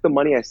basically took the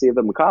money I saved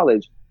up in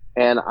college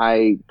and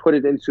I put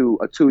it into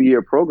a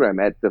 2-year program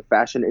at the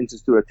Fashion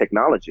Institute of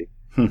Technology.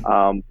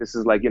 This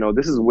is like,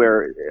 this is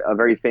where a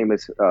very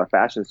famous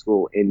fashion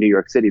school in New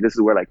York City. This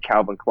is where like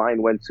Calvin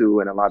Klein went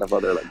to and a lot of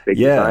other like big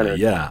designers.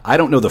 Yeah. I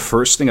don't know the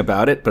first thing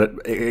about it, but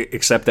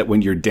except that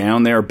when you're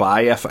down there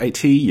by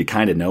FIT, you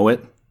kind of know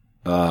it.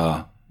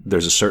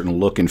 There's a certain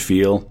look and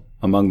feel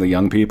among the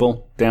young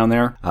people down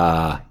there.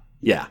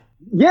 Yeah.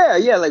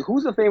 Yeah. Like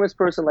who's a famous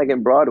person like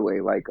in Broadway?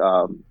 Like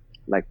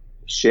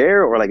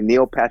Cher or like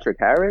Neil Patrick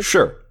Harris?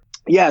 Sure.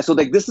 Yeah. So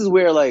like this is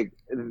where like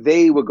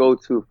they would go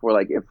to for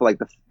like if like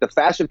the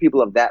fashion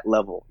people of that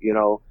level,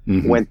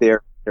 mm-hmm. went there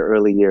in their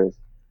early years.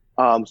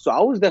 So I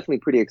was definitely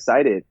pretty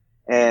excited.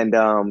 And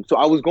so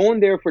I was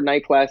going there for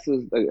night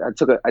classes.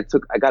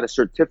 I got a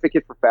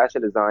certificate for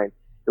fashion design.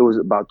 It was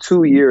about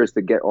 2 years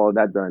to get all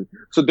that done.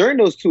 So during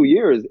those 2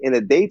 years in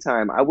the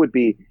daytime, I would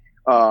be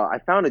I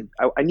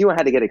knew I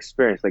had to get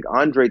experience. Like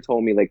Andre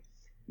told me, like,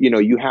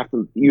 you have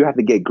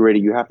to get gritty.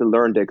 You have to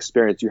learn the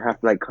experience. You have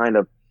to like kind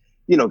of,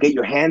 get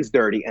your hands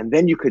dirty, and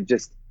then you could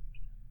just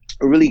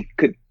really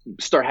could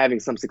start having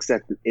some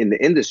success in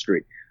the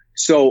industry.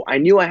 So I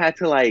knew I had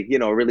to like,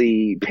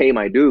 really pay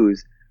my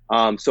dues.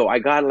 So I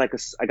got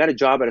a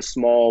job at a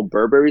small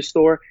Burberry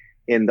store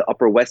in the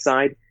Upper West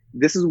Side.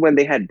 This is when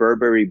they had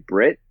Burberry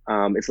Brit.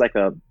 It's like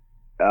a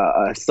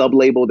sub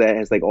label that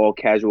has like all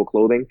casual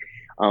clothing.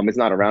 It's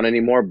not around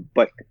anymore,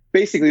 but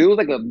basically it was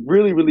like a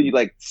really, really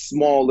like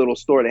small little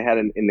store they had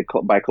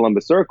by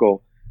Columbus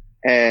Circle.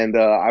 And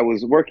I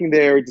was working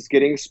there, just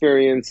getting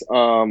experience.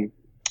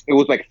 It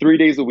was like 3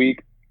 days a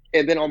week.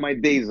 And then on my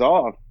days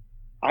off,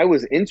 I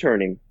was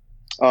interning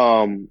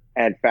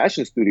at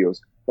fashion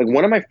studios. Like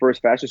one of my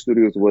first fashion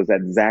studios was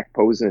at Zac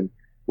Posen,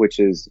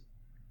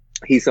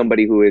 he's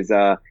somebody who is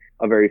a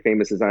very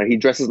famous designer. He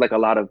dresses like a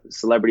lot of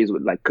celebrities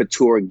with like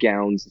couture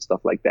gowns and stuff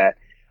like that.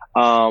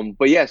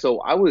 But yeah, so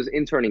I was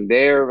interning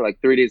there like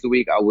 3 days a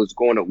week. I was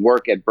going to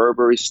work at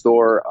Burberry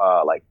store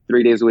like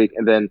 3 days a week,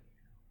 and then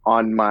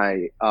on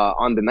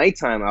the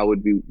nighttime I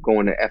would be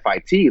going to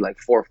FIT like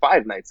 4 or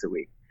 5 nights a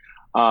week.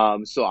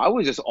 So I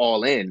was just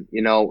all in,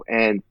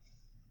 and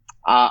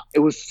it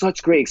was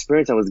such great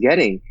experience I was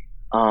getting.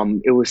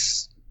 It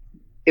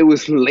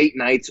was late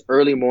nights,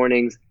 early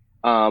mornings,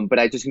 but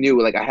I just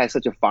knew like I had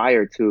such a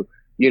fire to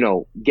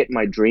get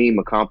my dream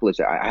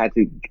accomplished. I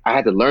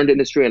had to learn the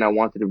industry, and I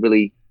wanted to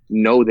really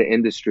know the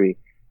industry.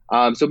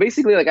 So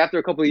basically, like after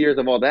a couple of years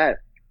of all that,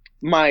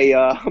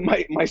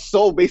 my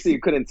soul basically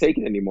couldn't take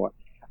it anymore.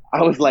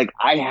 I was like,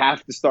 I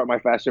have to start my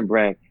fashion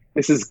brand.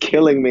 This is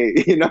killing me,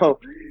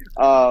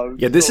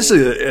 Yeah, this is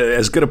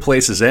as good a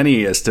place as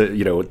any as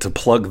to, to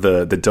plug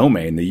the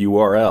domain, the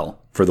URL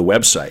for the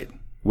website.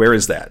 Where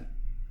is that?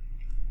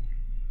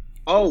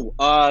 Oh,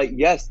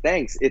 yes,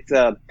 thanks. It's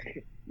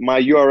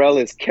my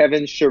URL is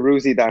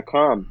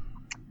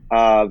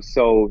kevinshahrouzi.com.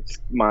 So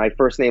my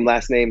first name,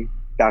 last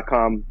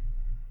name.com,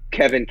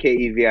 Kevin,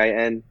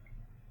 Kevin,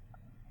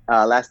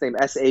 last name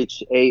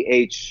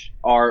Shahrouzi.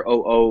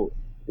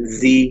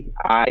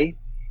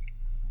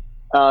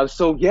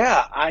 So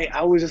yeah,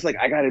 I was just like,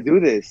 I got to do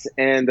this.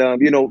 And,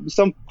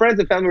 some friends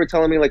and family were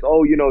telling me like,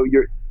 oh,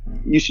 you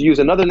should use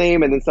another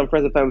name. And then some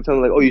friends and family were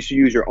telling me like, oh, you should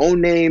use your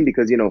own name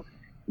because,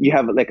 you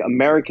have like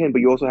American, but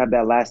you also have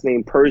that last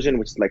name Persian,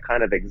 which is like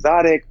kind of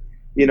exotic,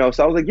 so I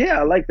was like, yeah,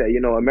 I like that,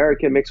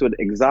 American mixed with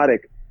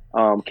exotic,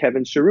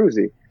 Kevin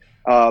Shahrouzi.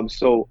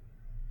 So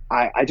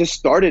I just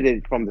started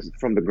it from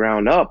the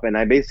ground up. And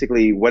I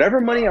basically, whatever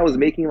money I was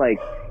making,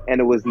 and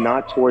it was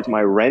not towards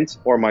my rent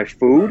or my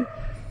food,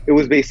 it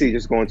was basically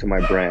just going to my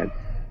brand.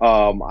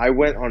 I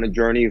went on a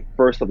journey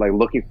first of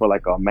looking for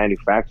a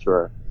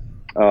manufacturer.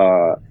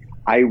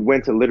 I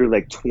went to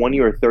literally 20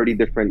 or 30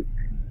 different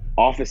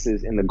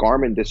offices in the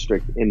garment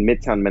district in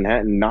Midtown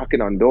Manhattan,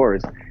 knocking on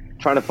doors,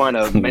 trying to find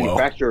a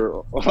manufacturer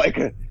or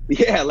a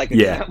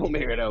sample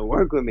maker that would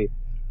work with me.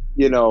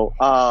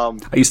 I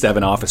used to have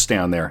an office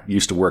down there. I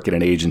used to work at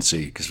an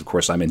agency because, of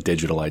course, I'm in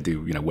digital. I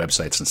do,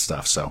 websites and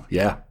stuff. So,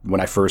 yeah, when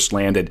I first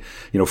landed,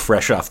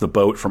 fresh off the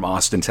boat from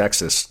Austin,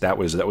 Texas, that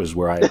was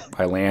where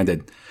I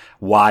landed.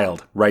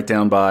 Wild, right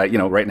down by,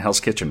 right in Hell's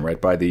Kitchen, right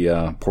by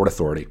the Port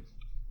Authority.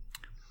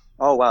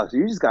 Oh, wow. So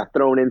you just got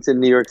thrown into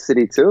New York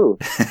City, too.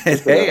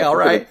 Hey, all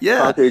right.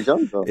 Yeah.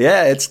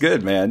 Yeah, it's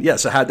good, man. Yeah.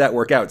 So how'd that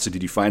work out? So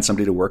did you find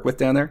somebody to work with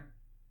down there?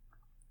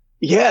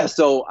 Yeah.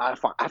 So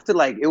after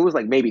it was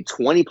maybe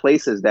 20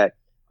 places that,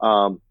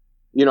 and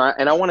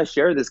I want to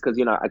share this because,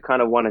 I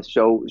kind of want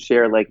to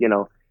share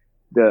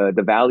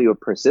the value of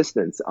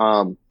persistence.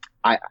 It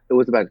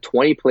was about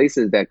 20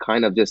 places that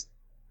kind of just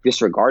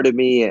disregarded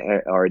me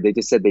or they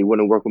just said they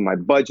wouldn't work with my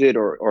budget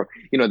or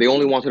they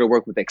only wanted to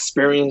work with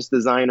experienced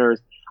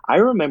designers. I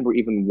remember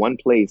even one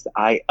place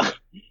and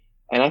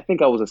I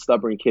think I was a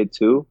stubborn kid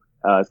too.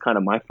 It's kind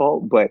of my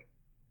fault, but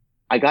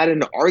I got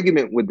in an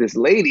argument with this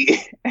lady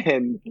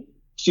and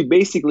she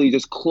basically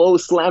just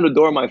slammed the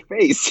door in my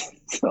face.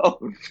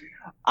 So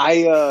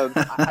I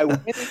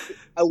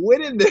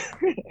went in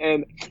there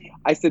and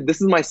I said, this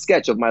is my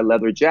sketch of my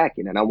leather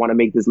jacket and I want to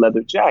make this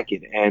leather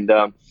jacket. And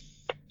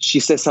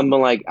she said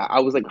something like, I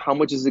was like, how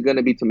much is it going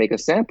to be to make a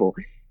sample?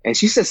 And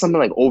she said something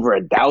like over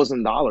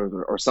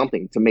 $1,000 or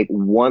something to make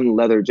one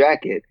leather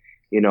jacket,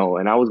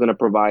 and I was going to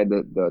provide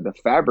the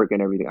fabric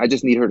and everything. I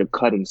just need her to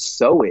cut and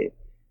sew it.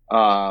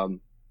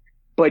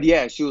 But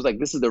yeah, she was like,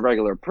 this is the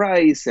regular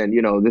price. And,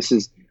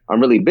 I'm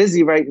really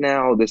busy right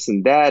now, this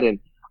and that. And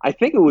I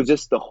think it was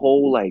just the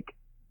whole,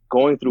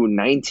 going through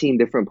 19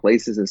 different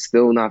places and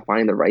still not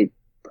find the right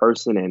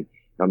person. And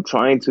I'm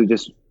trying to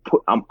just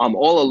I'm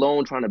all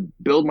alone trying to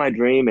build my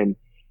dream. And,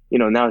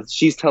 now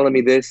she's telling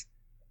me this.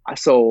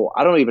 So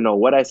I don't even know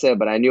what I said,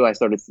 but I knew I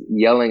started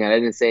yelling. I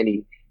didn't say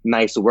any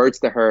nice words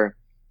to her.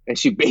 And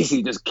she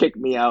basically just kicked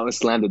me out and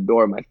slammed the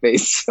door in my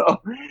face.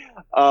 So,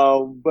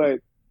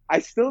 but I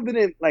still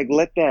didn't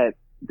let that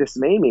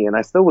dismay me. And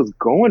I still was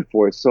going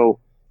for it. So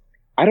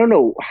I don't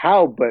know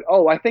how, but,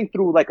 I think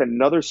through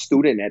another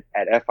student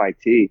at FIT,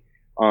 he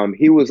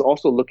was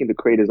also looking to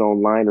create his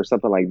own line or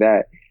something like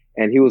that.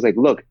 And he was like,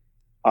 look,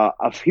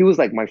 he was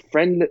like, my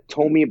friend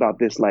told me about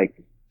this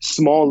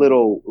small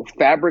little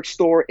fabric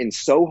store in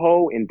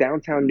Soho in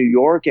downtown New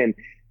York. And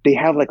they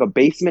have a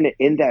basement. And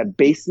in that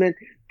basement,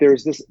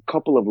 there's this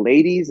couple of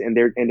ladies and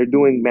they're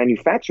doing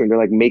manufacturing.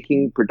 They're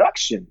making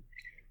production.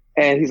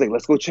 And he's like,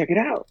 let's go check it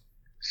out.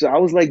 So I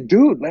was like,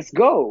 dude, let's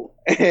go.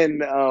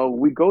 And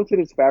we go to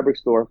this fabric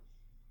store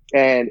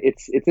and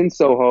it's in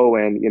Soho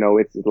and,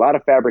 it's a lot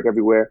of fabric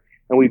everywhere.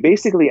 And we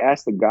basically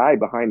asked the guy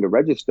behind the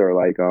register,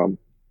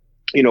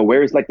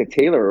 where's the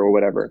tailor or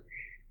whatever.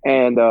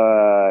 And,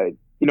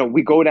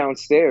 we go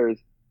downstairs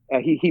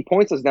and he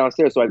points us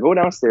downstairs. So I go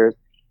downstairs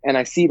and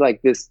I see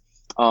this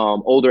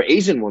older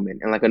Asian woman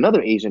and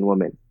another Asian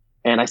woman.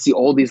 And I see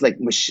all these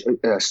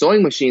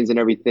sewing machines and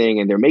everything.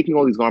 And they're making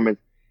all these garments.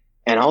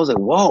 And I was like,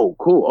 whoa,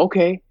 cool.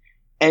 Okay.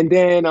 And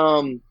then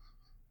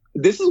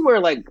this is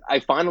where I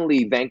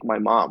finally thank my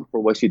mom for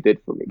what she did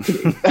for me.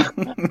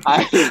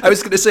 I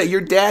was going to say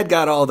your dad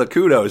got all the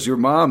kudos. Your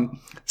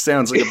mom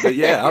sounds like a bit.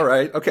 Yeah. All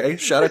right. Okay.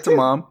 Shout out to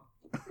mom.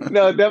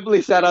 No,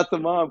 definitely shout out to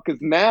mom. Cause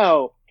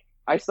now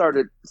I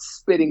started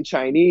spitting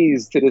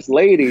Chinese to this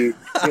lady,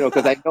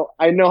 cause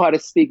I know how to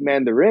speak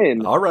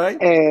Mandarin. All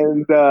right.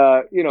 And,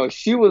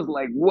 she was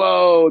like,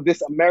 whoa,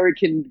 this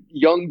American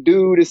young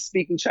dude is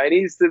speaking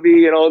Chinese to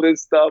me and all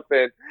this stuff.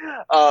 And,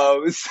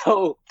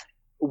 so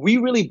we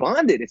really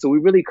bonded. And so we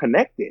really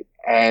connected.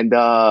 And,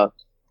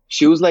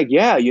 she was like,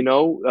 yeah,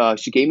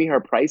 she gave me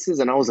her prices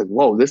and I was like,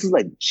 whoa, this is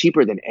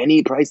cheaper than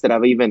any price that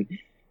I've even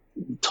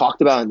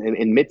talked about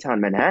in Midtown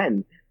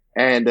Manhattan.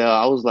 And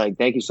I was like,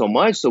 thank you so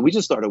much. So we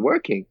just started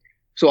working.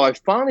 So I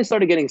finally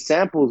started getting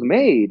samples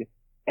made.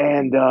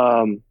 And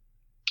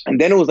And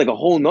then it was like a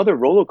whole nother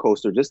roller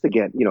coaster just to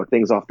get,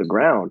 things off the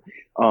ground,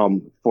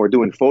 for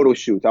doing photo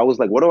shoots. I was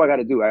like, what do I got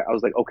to do? I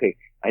was like, okay,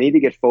 I need to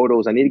get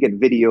photos. I need to get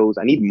videos.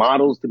 I need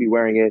models to be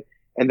wearing it.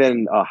 And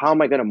then how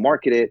am I going to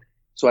market it?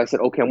 So I said,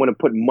 okay, I'm going to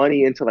put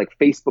money into like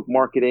Facebook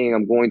marketing.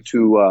 I'm going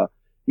to,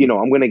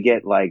 I'm going to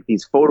get like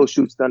these photo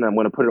shoots done. I'm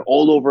going to put it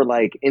all over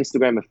like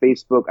Instagram and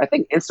Facebook. I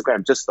think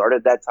Instagram just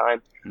started that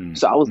time.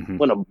 So I was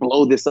going to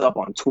blow this up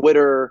on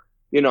Twitter.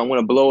 I'm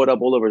going to blow it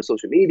up all over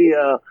social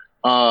media.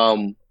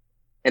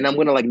 And I'm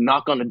going to like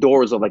knock on the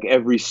doors of like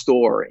every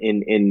store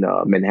in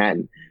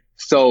Manhattan.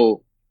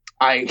 So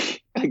I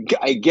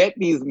get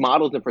these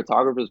models and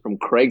photographers from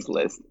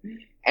Craigslist.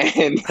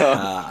 And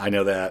I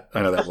know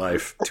that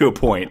life to a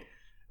point.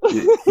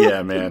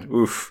 Yeah, man.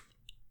 Oof.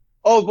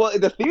 Oh, well,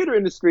 the theater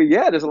industry,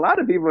 yeah, there's a lot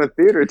of people in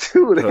theater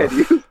too that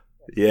use.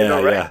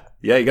 Yeah.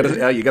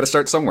 You gotta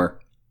start somewhere.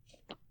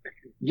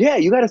 Yeah,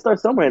 you got to start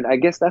somewhere, and I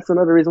guess that's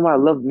another reason why I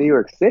love New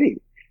York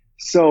City.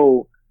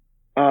 So,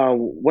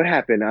 what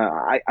happened?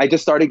 I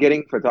just started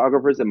getting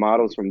photographers and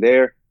models from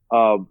there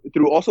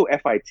through also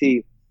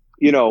FIT.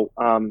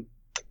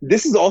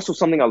 This is also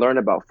something I learned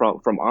about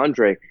from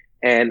Andre,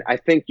 and I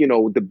think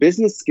the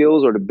business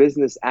skills or the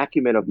business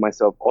acumen of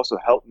myself also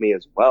helped me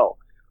as well,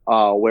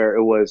 where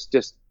it was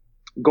just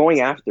going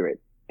after it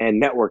and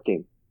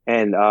networking.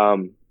 And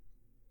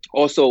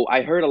also,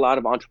 I heard a lot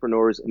of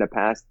entrepreneurs in the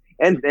past,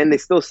 and they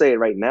still say it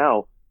right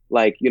now,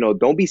 like,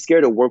 don't be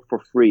scared to work for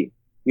free.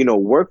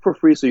 Work for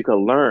free so you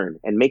can learn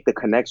and make the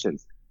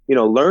connections.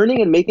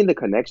 Learning and making the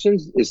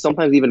connections is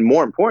sometimes even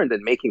more important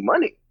than making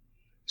money.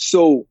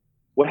 So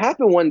what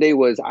happened one day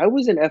was I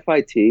was in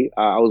FIT.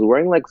 I was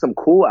wearing like some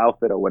cool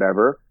outfit or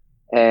whatever.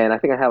 And I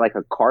think I had like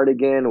a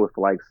cardigan with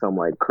like some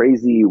like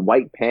crazy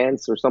white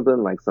pants or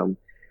something, like some,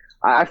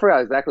 I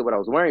forgot exactly what I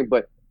was wearing,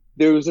 but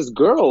there was this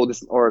girl,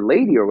 or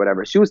lady or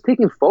whatever. She was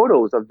taking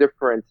photos of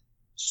different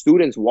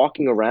students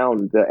walking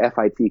around the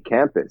FIT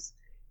campus.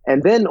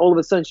 And then all of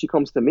a sudden she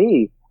comes to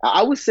me.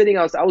 I was sitting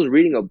outside. I was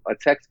reading a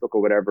textbook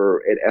or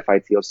whatever at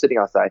FIT. I was sitting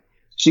outside.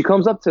 She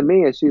comes up to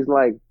me and she's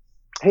like,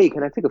 "Hey,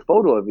 can I take a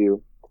photo of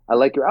you? I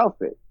like your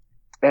outfit."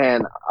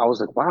 And I was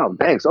like, "Wow,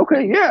 thanks.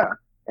 Okay, yeah."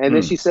 And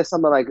then she says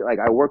something like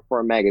I work for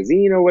a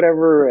magazine or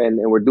whatever, and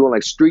we're doing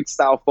like street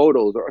style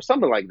photos or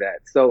something like that.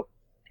 So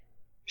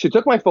she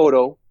took my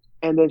photo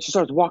and then she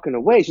starts walking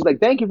away. She's like,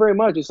 "Thank you very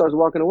much." She starts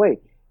walking away.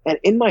 And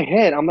in my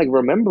head, I'm like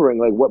remembering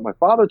like what my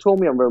father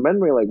told me. I'm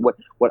remembering like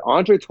what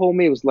Andre told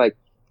me. It was like,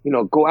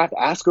 go out,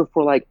 ask her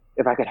for like,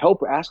 if I could help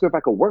her, ask her if I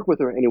could work with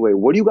her anyway.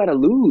 What do you got to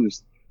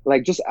lose?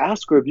 Like, just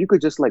ask her if you could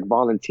just like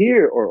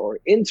volunteer or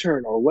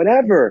intern or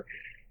whatever.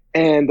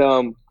 And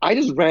I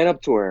just ran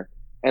up to her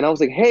and I was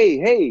like,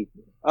 hey,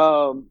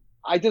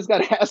 I just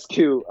got to ask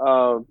you,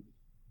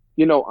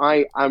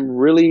 I'm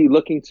really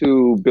looking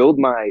to build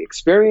my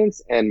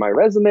experience and my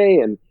resume,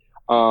 and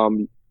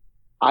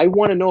I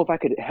want to know if I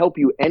could help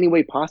you any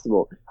way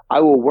possible. I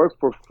will work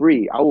for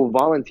free. I will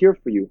volunteer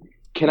for you.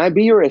 Can I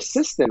be your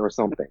assistant or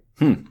something?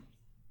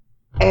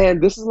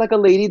 And this is like a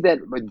lady that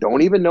I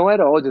don't even know at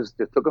all. Just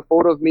took a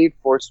photo of me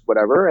for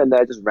whatever. And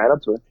I just ran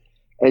up to her.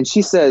 And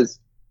she says,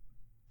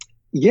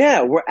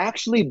 "Yeah, we're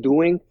actually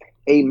doing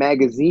a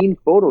magazine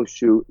photo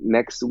shoot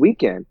next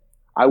weekend.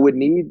 I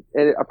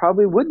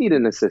probably would need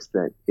an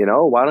assistant.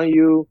 Why don't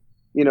you,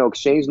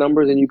 exchange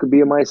numbers and you could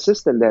be my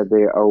assistant that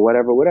day or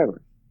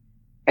whatever."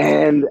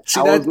 And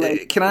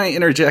see, can I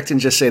interject and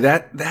just say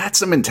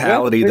that's a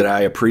mentality that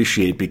I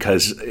appreciate,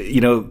 because,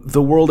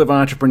 the world of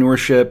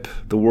entrepreneurship,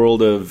 the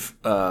world of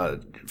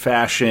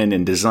fashion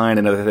and design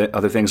and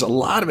other things, a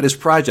lot of it is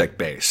project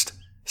based.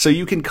 So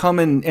you can come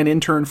and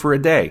intern for a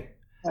day.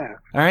 Yeah.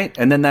 All right.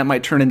 And then that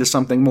might turn into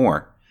something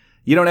more.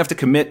 You don't have to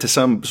commit to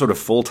some sort of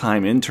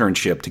full-time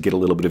internship to get a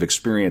little bit of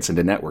experience and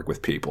to network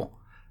with people.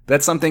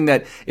 That's something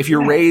that if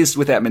you're raised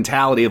with that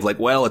mentality of like,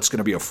 well, it's going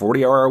to be a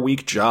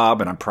 40-hour-a-week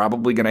job and I'm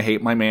probably going to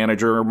hate my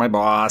manager or my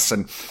boss,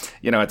 and,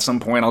 at some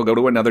point I'll go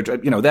to another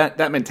job.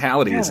 That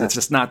mentality it's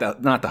just not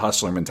the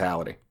hustler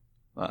mentality.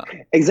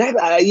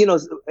 Exactly.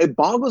 It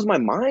boggles my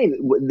mind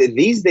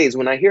these days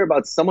when I hear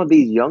about some of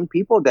these young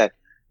people that,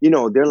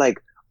 they're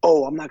like,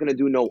 "Oh, I'm not going to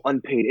do no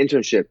unpaid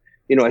internship.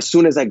 As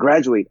soon as I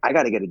graduate, I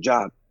got to get a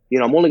job.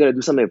 I'm only going to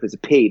do something if it's a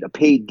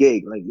paid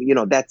gig. Like,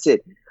 that's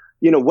it."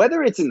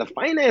 Whether it's in the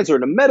finance or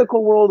the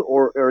medical world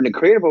or in the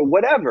creative or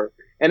whatever.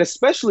 And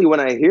especially when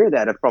I hear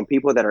that from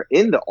people that are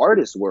in the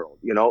artist world,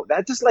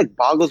 that just like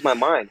boggles my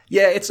mind.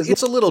 Yeah, it's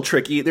a little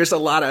tricky. There's a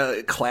lot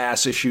of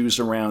class issues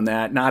around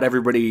that. Not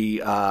everybody,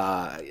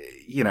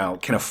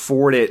 can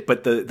afford it,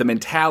 but the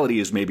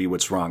mentality is maybe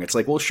what's wrong. It's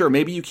like, well, sure,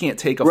 maybe you can't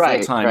take a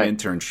full-time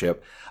internship.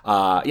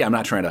 I'm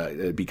not trying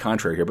to be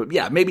contrary here, but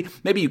yeah, maybe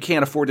you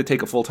can't afford to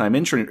take a full-time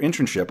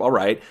internship. All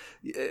right,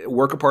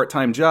 work a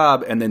part-time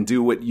job and then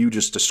do what you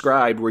just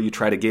described, where you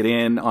try to get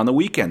in on the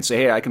weekend. Say,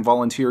 hey, I can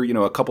volunteer,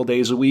 a couple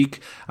days a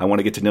week. I want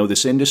to get to know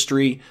this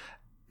industry.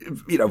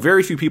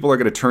 very few people are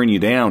going to turn you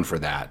down for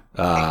that.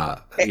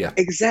 Yeah,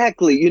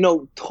 exactly.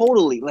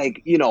 Totally.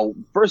 Like,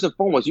 first and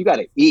foremost, you got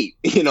to eat.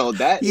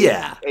 That.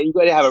 Yeah, and you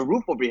got to have a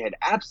roof over your head.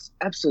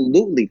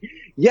 Absolutely.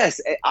 Yes,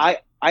 I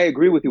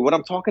agree with you. What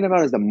I'm talking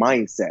about is the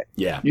mindset.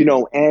 Yeah.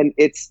 And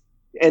it's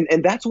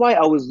and that's why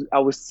I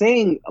was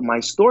saying my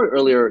story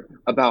earlier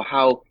about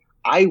how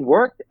I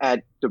worked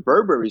at the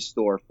Burberry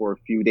store for a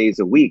few days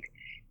a week,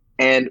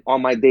 and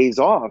on my days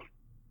off,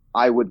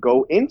 I would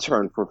go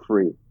intern for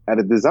free at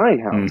a design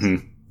house.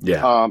 Mm-hmm.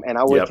 Yeah. And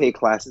I would take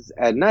classes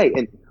at night.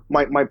 And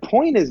my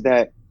point is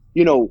that,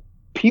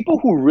 people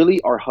who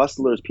really are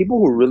hustlers, people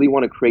who really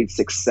want to create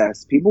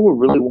success, people who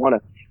really want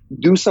to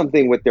do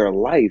something with their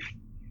life,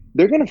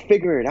 they're going to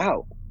figure it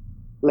out.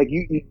 Like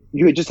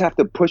you just have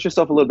to push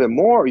yourself a little bit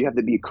more, or you have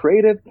to be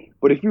creative.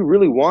 But if you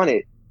really want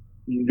it,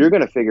 you're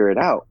going to figure it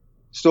out.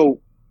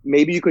 So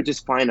maybe you could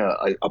just find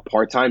a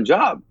part-time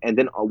job. And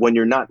then when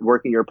you're not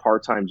working your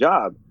part-time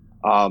job,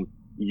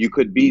 you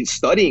could be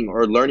studying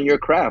or learning your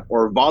craft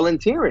or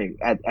volunteering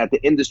at the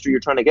industry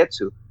you're trying to get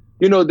to.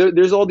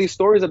 There's all these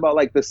stories about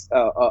like this,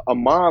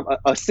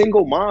 a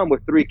single mom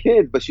with 3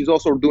 kids, but she's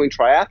also doing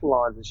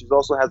triathlons and she's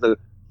also has a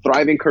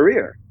thriving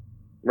career,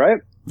 right?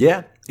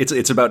 Yeah.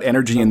 It's about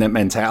energy and that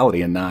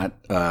mentality, and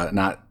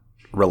not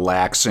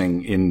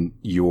relaxing in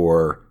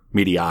your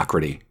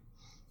mediocrity.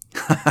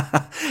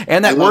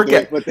 And that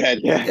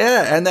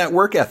and that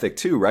work ethic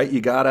too, right?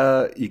 You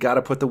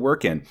gotta put the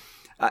work in.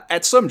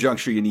 At some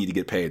juncture, you need to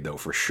get paid, though,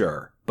 for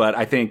sure. But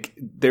I think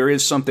there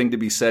is something to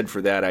be said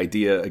for that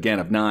idea, again,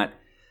 of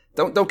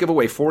don't give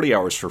away 40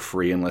 hours for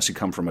free unless you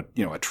come from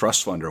a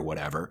trust fund or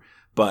whatever.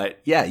 But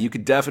yeah, you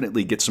could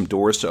definitely get some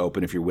doors to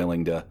open if you're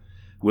willing to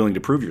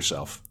prove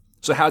yourself.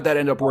 So how'd that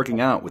end up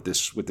working out with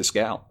this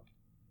gal?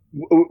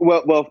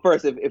 Well,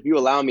 first, if you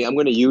allow me, I'm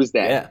going to use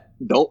that. Yeah.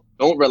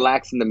 Don't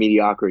relax in the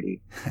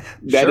mediocrity.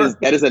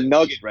 That is a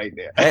nugget right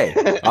there.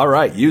 Hey, all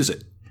right, use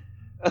it.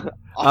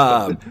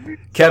 Awesome.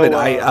 Kevin,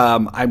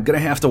 I'm going to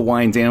have to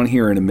wind down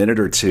here in a minute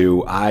or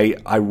two.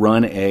 I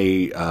run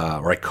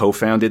I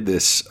co-founded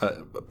this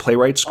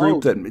playwrights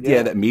group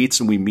that meets,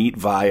 and we meet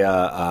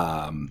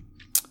via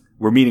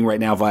we're meeting right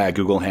now via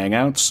Google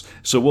Hangouts.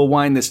 So we'll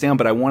wind this down,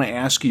 but I want to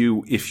ask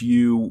you if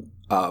you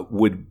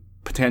would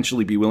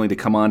potentially be willing to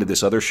come on to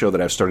this other show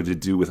that I've started to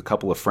do with a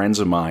couple of friends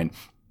of mine.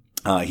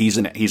 He's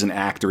an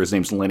actor. His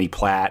name's Lenny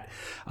Platt.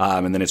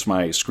 And then it's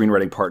my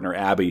screenwriting partner,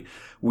 Abby.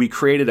 We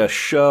created a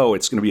show.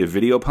 It's going to be a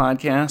video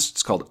podcast.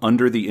 It's called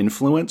Under the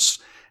Influence,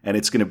 and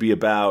it's going to be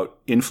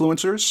about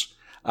influencers.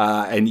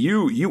 And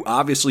you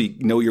obviously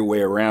know your way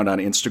around on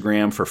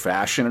Instagram for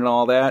fashion and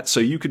all that. So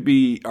you could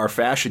be our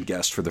fashion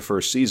guest for the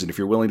first season if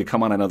you're willing to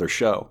come on another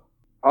show.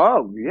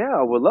 Oh yeah,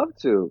 I would love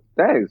to.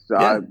 Thanks.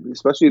 Yeah.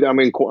 Especially I'm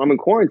in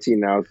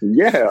quarantine now. So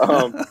yeah.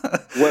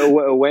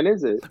 When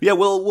is it? Yeah,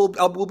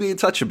 we'll be in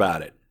touch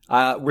about it.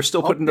 We're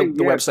still putting the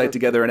website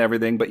together and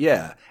everything, but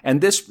yeah.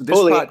 And this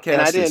podcast.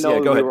 And I didn't know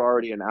we were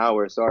already an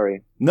hour.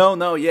 Sorry. No.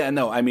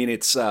 I mean,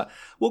 it's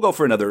let's go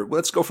for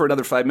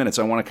another 5 minutes.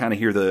 I want to kind of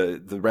hear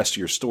the rest of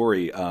your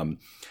story.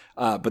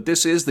 But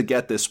this is the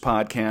Get This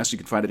Podcast. You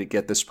can find it at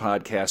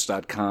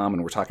getthispodcast.com,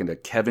 and we're talking to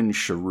Kevin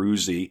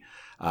Sharuzzi,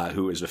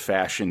 who is a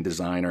fashion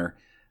designer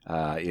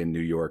in New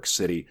York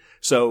City.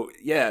 So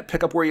yeah,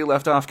 pick up where you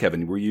left off,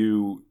 Kevin. Were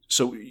you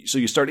so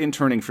you start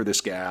interning for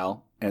this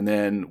gal, and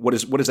then what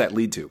does that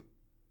lead to?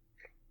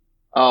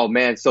 Oh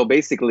man, so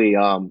basically,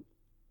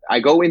 I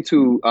go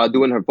into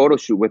doing her photo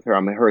shoot with her.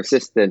 I'm her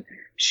assistant.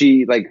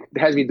 She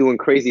has me doing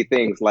crazy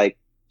things. Like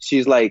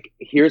she's like,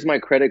 "Here's my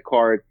credit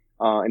card."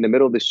 In the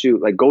middle of the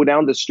shoot, like go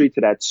down the street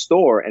to that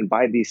store and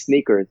buy these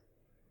sneakers,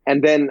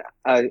 and then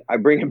I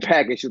bring it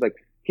back, and she's like,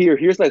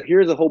 here's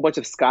a whole bunch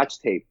of Scotch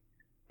tape.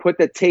 Put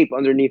the tape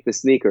underneath the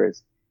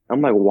sneakers.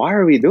 I'm like, why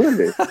are we doing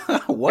this?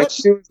 What?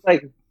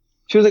 And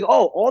she was like,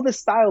 oh, all the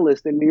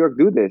stylists in New York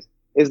do this.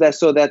 Is that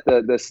so that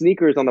the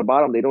sneakers on the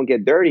bottom, they don't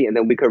get dirty, and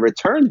then we could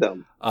return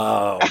them?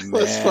 Oh, I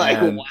was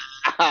like,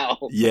 wow.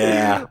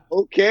 Yeah.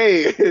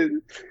 Okay.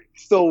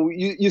 So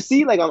you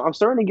see, like I'm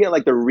starting to get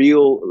like the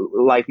real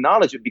life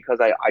knowledge because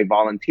I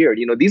volunteered.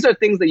 These are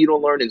things that you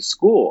don't learn in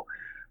school.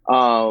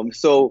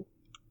 So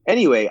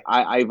anyway,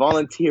 I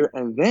volunteer,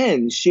 and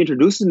then she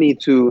introduces me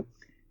to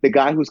the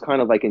guy who's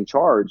kind of like in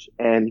charge,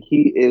 and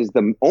he is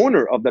the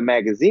owner of the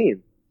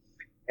magazine.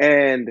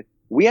 And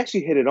we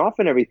actually hit it off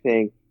and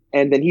everything.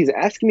 And then he's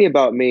asking me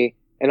about me,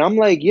 and I'm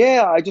like,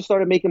 yeah, I just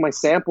started making my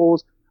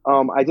samples.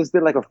 I just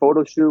did like a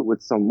photo shoot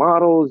with some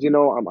models.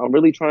 I'm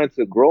really trying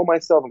to grow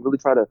myself. I'm really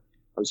trying to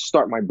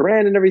start my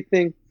brand and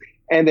everything.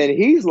 And then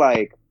he's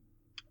like,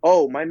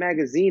 oh, my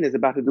magazine is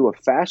about to do a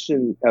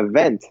fashion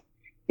event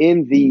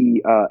in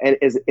the and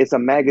it's a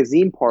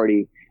magazine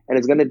party, and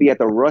it's going to be at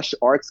the Rush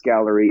Arts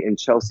Gallery in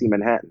Chelsea,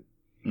 Manhattan.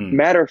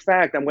 Matter of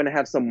fact, I'm going to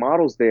have some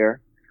models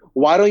there.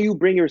 Why don't you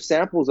bring your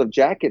samples of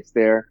jackets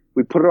there?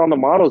 We put it on the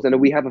models, and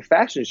then we have a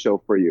fashion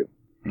show for you.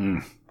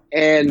 And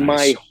nice.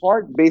 My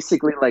heart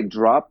basically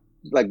dropped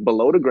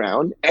below the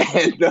ground,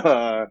 and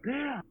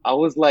I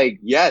was like,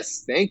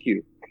 yes, thank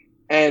you.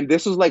 And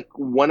this was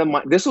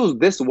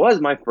this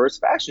was my first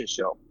fashion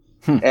show.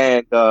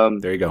 And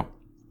there you go.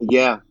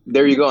 yeah,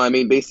 there you go. I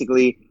mean,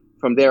 basically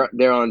from there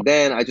on,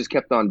 then I just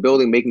kept on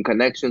building, making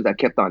connections. I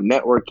kept on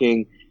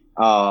networking.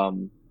 That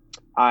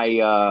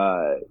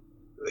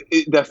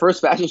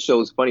first fashion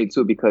show is funny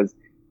too, because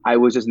I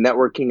was just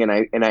networking, and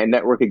I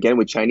network again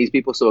with Chinese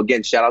people. So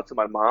again, shout out to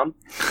my mom.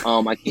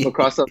 I came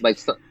across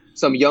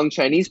some young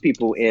Chinese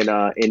people in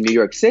New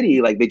York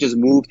City. Like, they just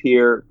moved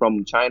here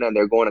from China and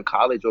they're going to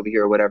college over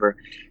here or whatever.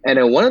 And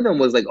then one of them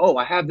was like, "Oh,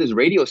 I have this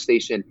radio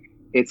station.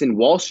 It's in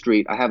Wall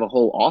Street. I have a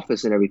whole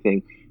office and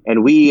everything.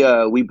 And we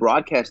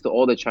broadcast to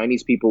all the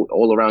Chinese people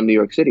all around New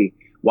York City.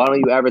 Why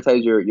don't you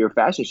advertise your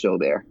fashion show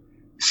there?"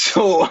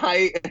 So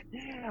I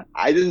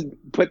just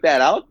put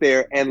that out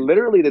there, and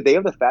literally the day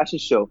of the fashion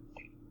show,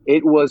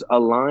 it was a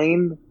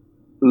line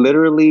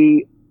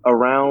literally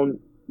around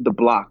the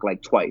block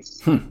like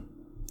twice.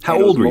 How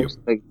old were you?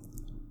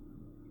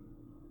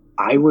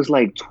 I was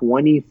like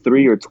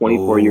 23 or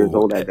 24 years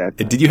old at that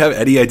time. Did you have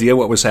any idea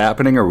what was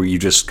happening, or were you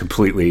just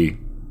completely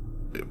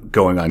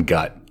going on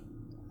gut?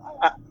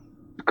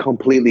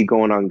 Completely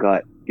going on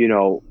gut. You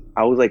know,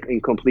 I was like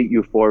in complete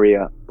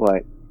euphoria,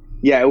 but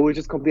yeah, it was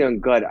just completely on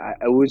gut.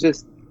 It was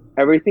just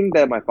everything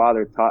that my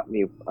father taught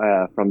me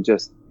from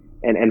just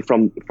and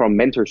from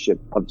mentorship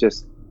of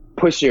just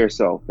pushing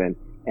yourself and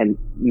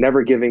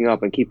never giving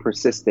up and keep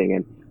persisting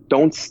and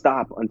don't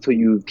stop until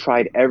you've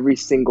tried every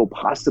single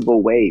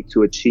possible way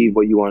to achieve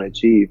what you want to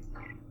achieve.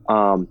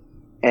 And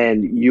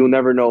you'll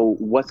never know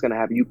what's going to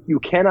happen. You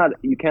cannot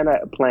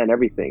plan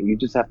everything. You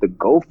just have to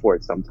go for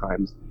it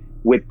sometimes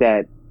with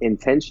that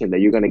intention that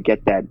you're going to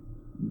get that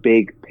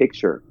big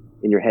picture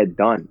in your head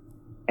done.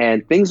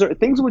 And things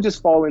will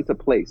just fall into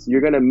place.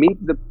 You're going to meet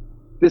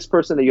this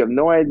person that you have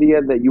no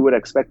idea that you would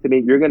expect to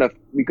meet. You're gonna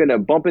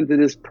bump into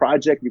this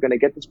project. You're gonna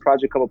get this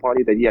project come upon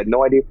you that you had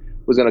no idea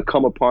was gonna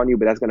come upon you,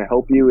 but that's gonna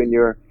help you in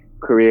your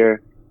career.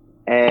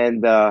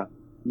 And I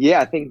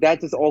think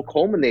that just all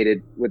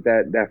culminated with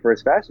that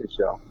first fashion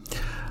show.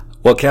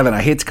 Well, Kevin,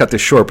 I hate to cut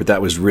this short, but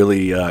that was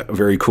really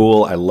very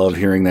cool. I love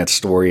hearing that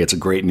story. It's a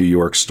great New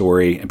York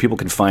story. And people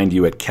can find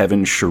you at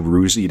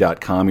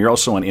kevinshiroozi.com. You're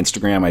also on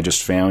Instagram. I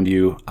just found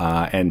you.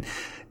 And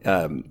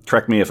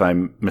correct me if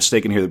I'm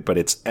mistaken here, but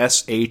it's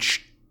SHAHROOZI,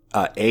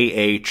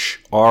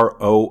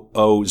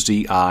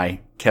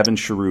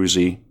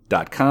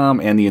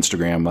 kevinshiroozi.com, and the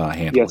Instagram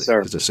handle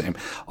is the same.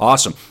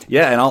 Awesome.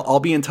 Yeah, and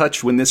I'll be in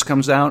touch when this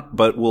comes out,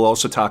 but we'll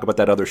also talk about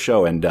that other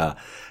show, and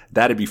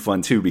that'd be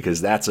fun too,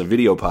 because that's a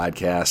video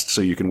podcast,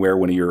 so you can wear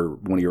one of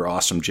your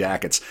awesome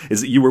jackets.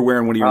 Is it you were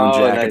wearing one of your own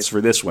jackets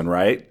for this one,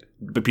 right?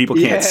 But people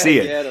can't see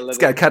it. Yeah, it's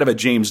got kind of a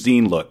James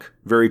Dean look.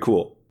 Very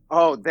cool.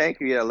 Oh, thank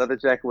you. Yeah, leather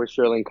jacket with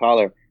Shirley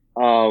collar.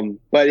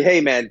 But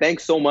hey, man,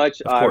 thanks so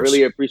much. I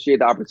really appreciate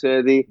the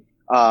opportunity.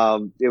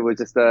 It was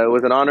just it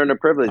was an honor and a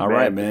privilege. All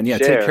right, man. Yeah,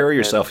 take care of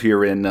yourself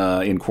here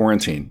in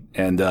quarantine,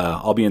 and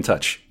I'll be in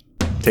touch.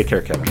 Take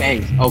care, Kevin.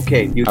 Thanks.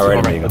 Okay, you too. All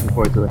right, looking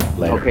forward to it.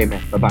 Later. Okay,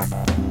 man. Bye-bye.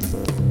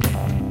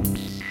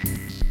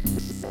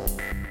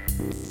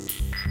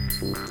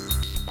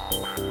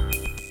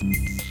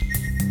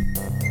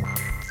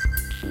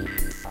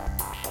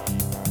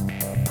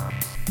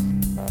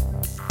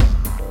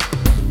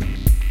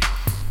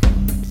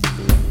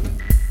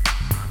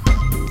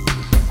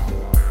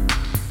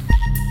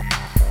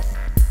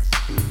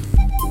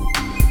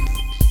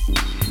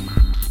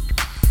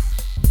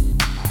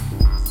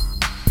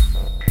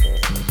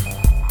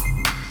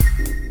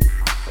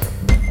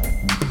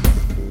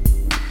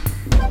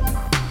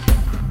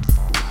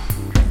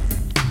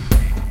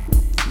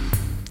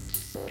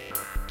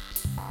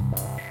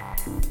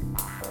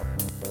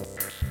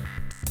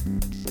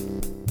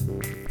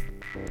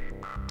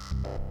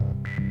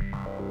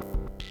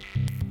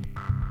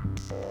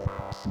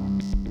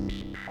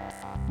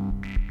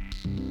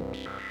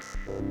 Thank you.